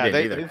 Yeah, I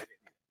didn't either.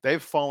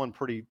 They've fallen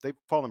pretty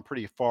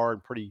far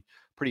and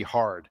pretty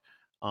hard.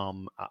 I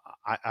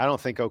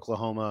don't think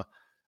Oklahoma.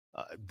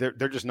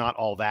 They're just not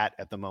all that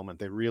at the moment.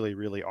 They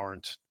really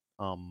aren't.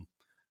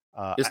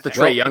 It's the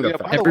Trae Young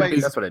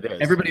effect. That's what it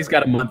is. Everybody's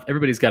got a month.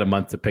 Everybody's got a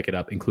month to pick it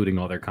up, incling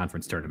all their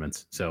conference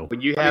tournaments. So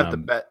when you have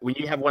when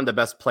you have one of the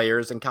best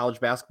players in college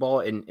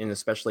basketball, and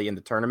especially in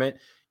the tournament,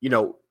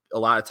 a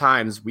lot of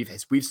times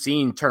we've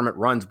seen tournament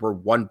runs where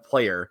one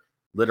player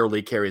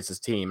literally carries his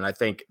team, and I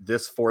think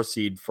this 4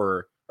 seed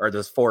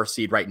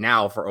right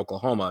now for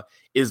Oklahoma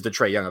is the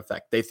Trae Young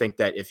effect. They think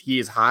that if he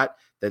is hot,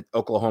 that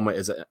Oklahoma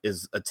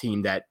is a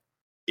team that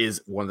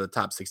is one of the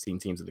top 16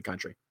 teams in the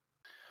country.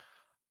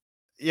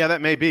 Yeah,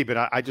 that may be,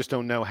 but I just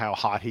don't know how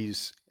hot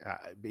he's.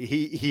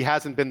 He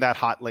hasn't been that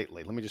hot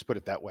lately. Let me just put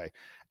it that way.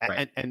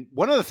 Right. And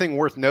one other thing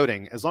worth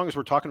noting, as long as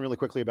we're talking really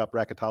quickly about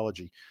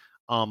bracketology,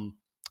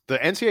 the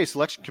NCAA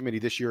selection committee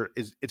this year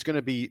it's going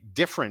to be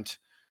different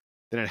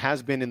than it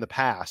has been in the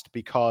past,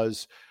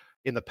 because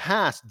in the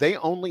past they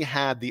only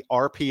had the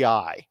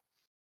RPI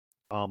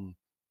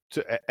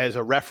as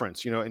a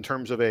reference, in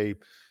terms of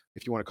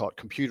if you want to call it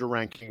computer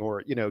ranking,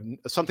 or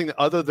something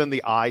other than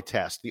the eye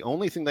test. The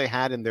only thing they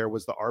had in there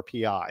was the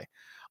RPI,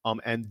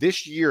 and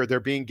this year they're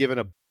being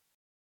given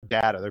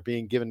data. They're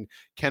being given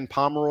Ken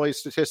Pomeroy's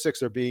statistics.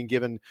 They're being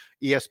given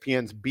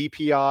ESPN's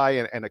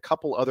BPI and a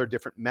couple other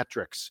different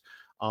metrics.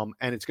 And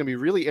it's going to be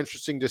really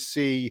interesting to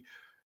see,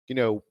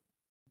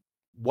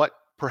 what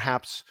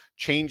perhaps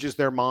changes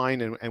their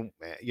mind and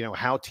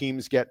how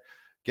teams get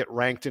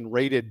ranked and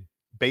rated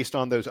based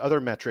on those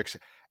other metrics.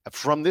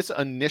 From this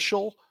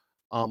initial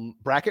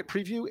bracket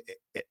preview,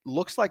 it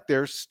looks like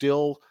they're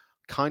still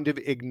kind of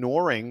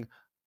ignoring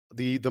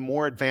the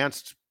more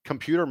advanced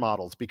computer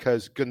models,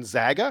 because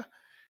Gonzaga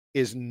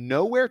is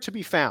nowhere to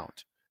be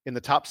found in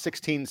the top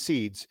 16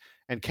 seeds.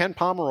 And Ken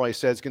Pomeroy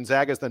says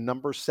Gonzaga is the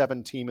number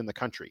 7 team in the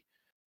country.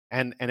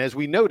 And as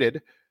we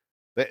noted,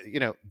 that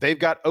they've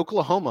got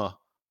Oklahoma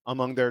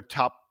among their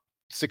top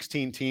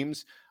 16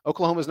 teams.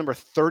 Oklahoma is number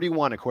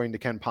 31 according to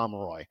Ken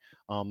Pomeroy,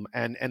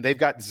 and they've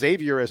got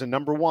Xavier as a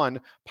number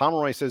 1.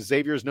 Pomeroy says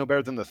Xavier is no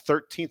better than the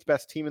 13th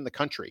best team in the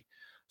country.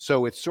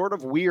 So it's sort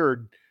of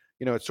weird,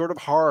 it's sort of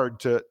hard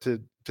to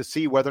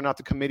see whether or not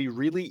the committee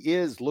really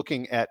is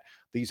looking at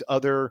these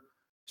other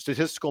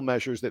statistical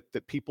measures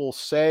that people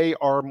say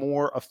are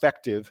more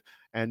effective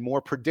and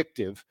more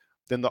predictive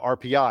than the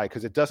RPI,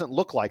 because it doesn't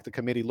look like the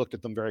committee looked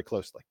at them very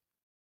closely.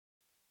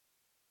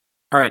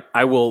 All right,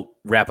 I will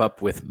wrap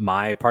up with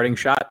my parting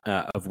shot,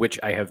 of which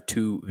I have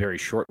 2 very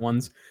short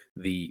ones.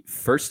 The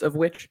first of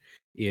which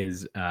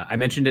is, I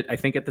mentioned it, I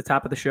think, at the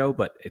top of the show,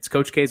 but it's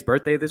Coach K's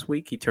birthday this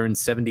week. He turned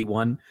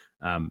 71.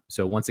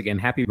 So once again,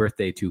 happy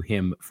birthday to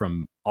him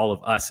from all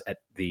of us at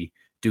the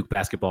Duke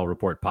Basketball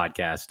Report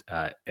podcast.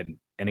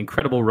 An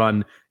incredible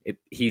run.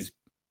 He's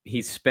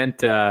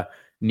spent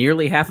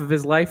nearly half of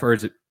his life,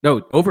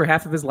 over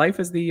half of his life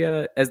as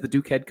the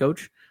Duke head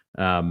coach.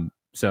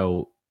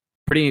 So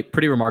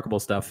pretty remarkable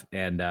stuff,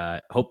 and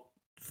hope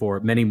for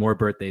many more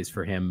birthdays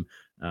for him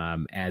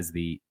as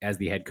the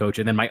head coach.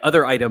 And then my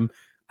other item,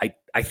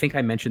 I think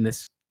I mentioned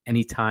this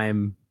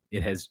anytime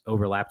it has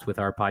overlapped with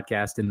our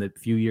podcast in the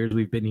few years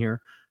we've been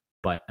here,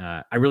 but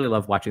I really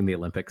love watching the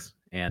Olympics,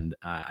 and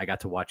I got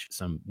to watch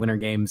some Winter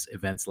Games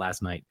events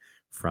last night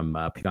from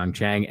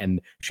Pyeongchang, and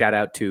shout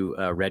out to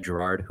Red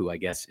Gerard, who I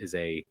guess is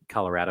a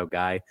Colorado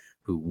guy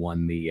who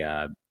won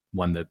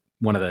one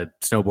of the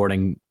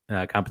snowboarding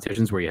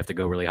competitions where you have to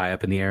go really high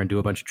up in the air and do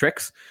a bunch of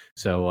tricks.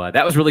 So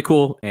that was really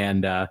cool.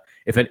 And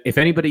if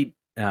anybody,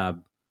 I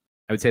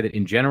would say that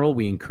in general,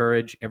 we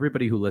encourage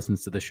everybody who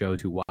listens to the show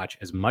to watch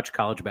as much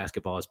college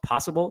basketball as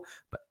possible.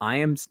 But I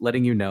am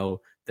letting you know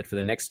that for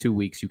the next 2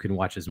 weeks, you can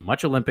watch as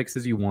much Olympics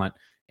as you want,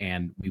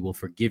 and we will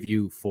forgive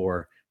you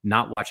for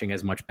not watching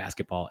as much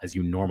basketball as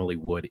you normally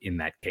would in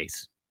that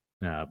case.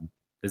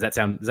 Does that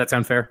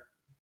sound fair?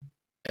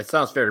 It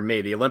sounds fair to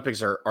me. The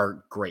Olympics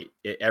are great.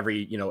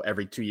 Every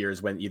 2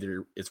 years, when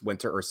either it's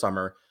winter or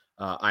summer,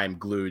 I am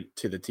glued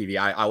to the TV.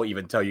 I will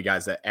even tell you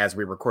guys that as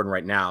we're recording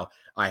right now,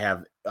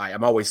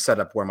 I'm always set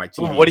up where my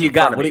TV. What do you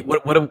got?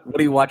 What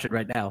are you watching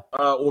right now?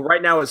 Well,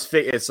 right now it's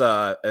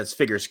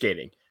figure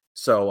skating.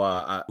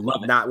 So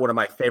not one of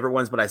my favorite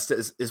ones, but it's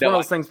one of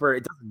those things where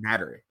it doesn't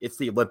matter. It's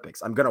the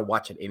Olympics. I'm gonna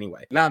watch it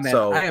anyway. Nah, man,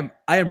 so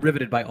I am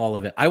riveted by all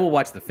of it. I will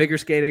watch the figure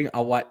skating.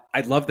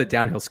 I love the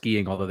downhill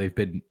skiing, although they've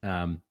been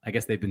I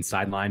guess they've been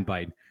sidelined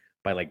by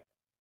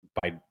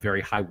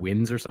very high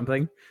winds or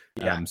something.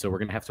 Yeah. So we're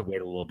gonna have to wait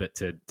a little bit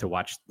to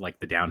watch like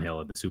the downhill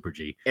of the Super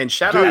G. And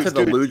shout out to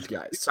the luge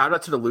guy. Shout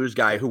out to the luge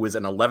guy who was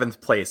in 11th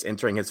place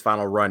entering his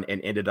final run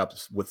and ended up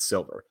with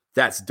silver.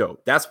 That's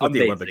dope. That's what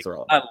the Olympics are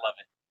all about. I love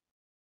it.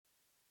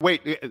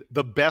 Wait,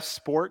 the best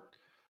sport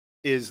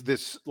is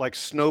this like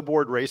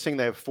snowboard racing.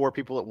 They have 4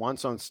 people at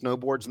once on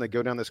snowboards and they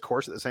go down this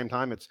course at the same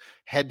time. It's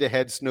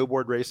head-to-head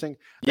snowboard racing.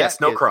 Yeah,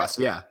 snowcross.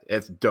 Yeah,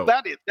 it's dope.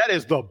 That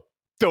is the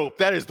dope.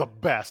 That is the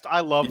best.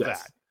 I love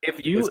that.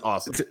 If you, it's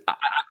awesome.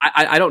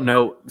 I don't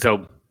know.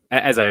 So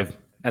as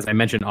I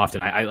mentioned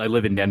often, I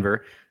live in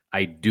Denver.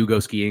 I do go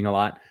skiing a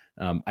lot.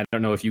 I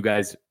don't know if you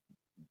guys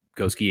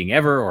go skiing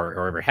ever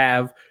or ever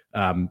have.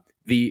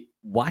 The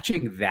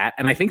watching that,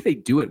 and I think they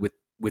do it with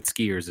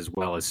skiers as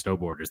well as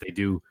snowboarders.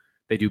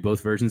 They do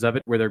both versions of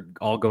it where they're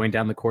all going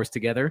down the course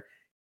together.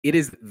 It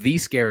is the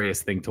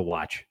scariest thing to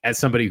watch as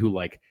somebody who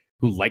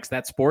likes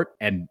that sport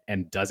and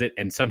does it,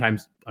 and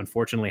sometimes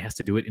unfortunately has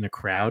to do it in a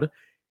crowd.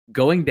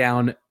 Going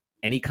down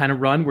any kind of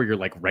run where you're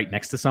like right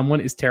next to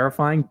someone is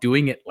terrifying.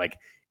 Doing it like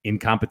in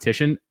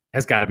competition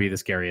has got to be the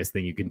scariest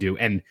thing you can do.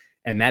 And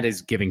that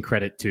is giving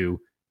credit to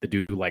the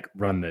dude who like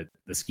run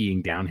the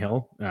skiing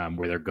downhill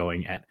where they're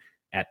going at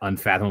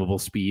unfathomable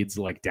speeds,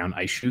 like down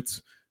ice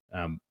chutes.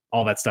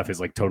 All that stuff is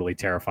like totally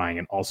terrifying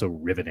and also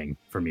riveting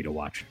for me to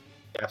watch.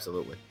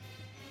 Absolutely.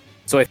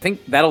 So I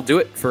think that'll do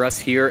it for us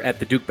here at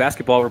the Duke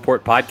Basketball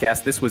Report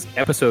podcast. This was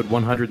episode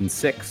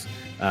 106.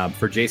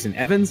 For Jason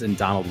Evans and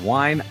Donald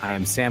Wine, I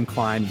am Sam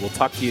Klein. We'll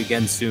talk to you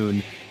again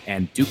soon.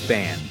 And Duke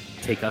Band,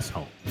 take us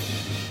home.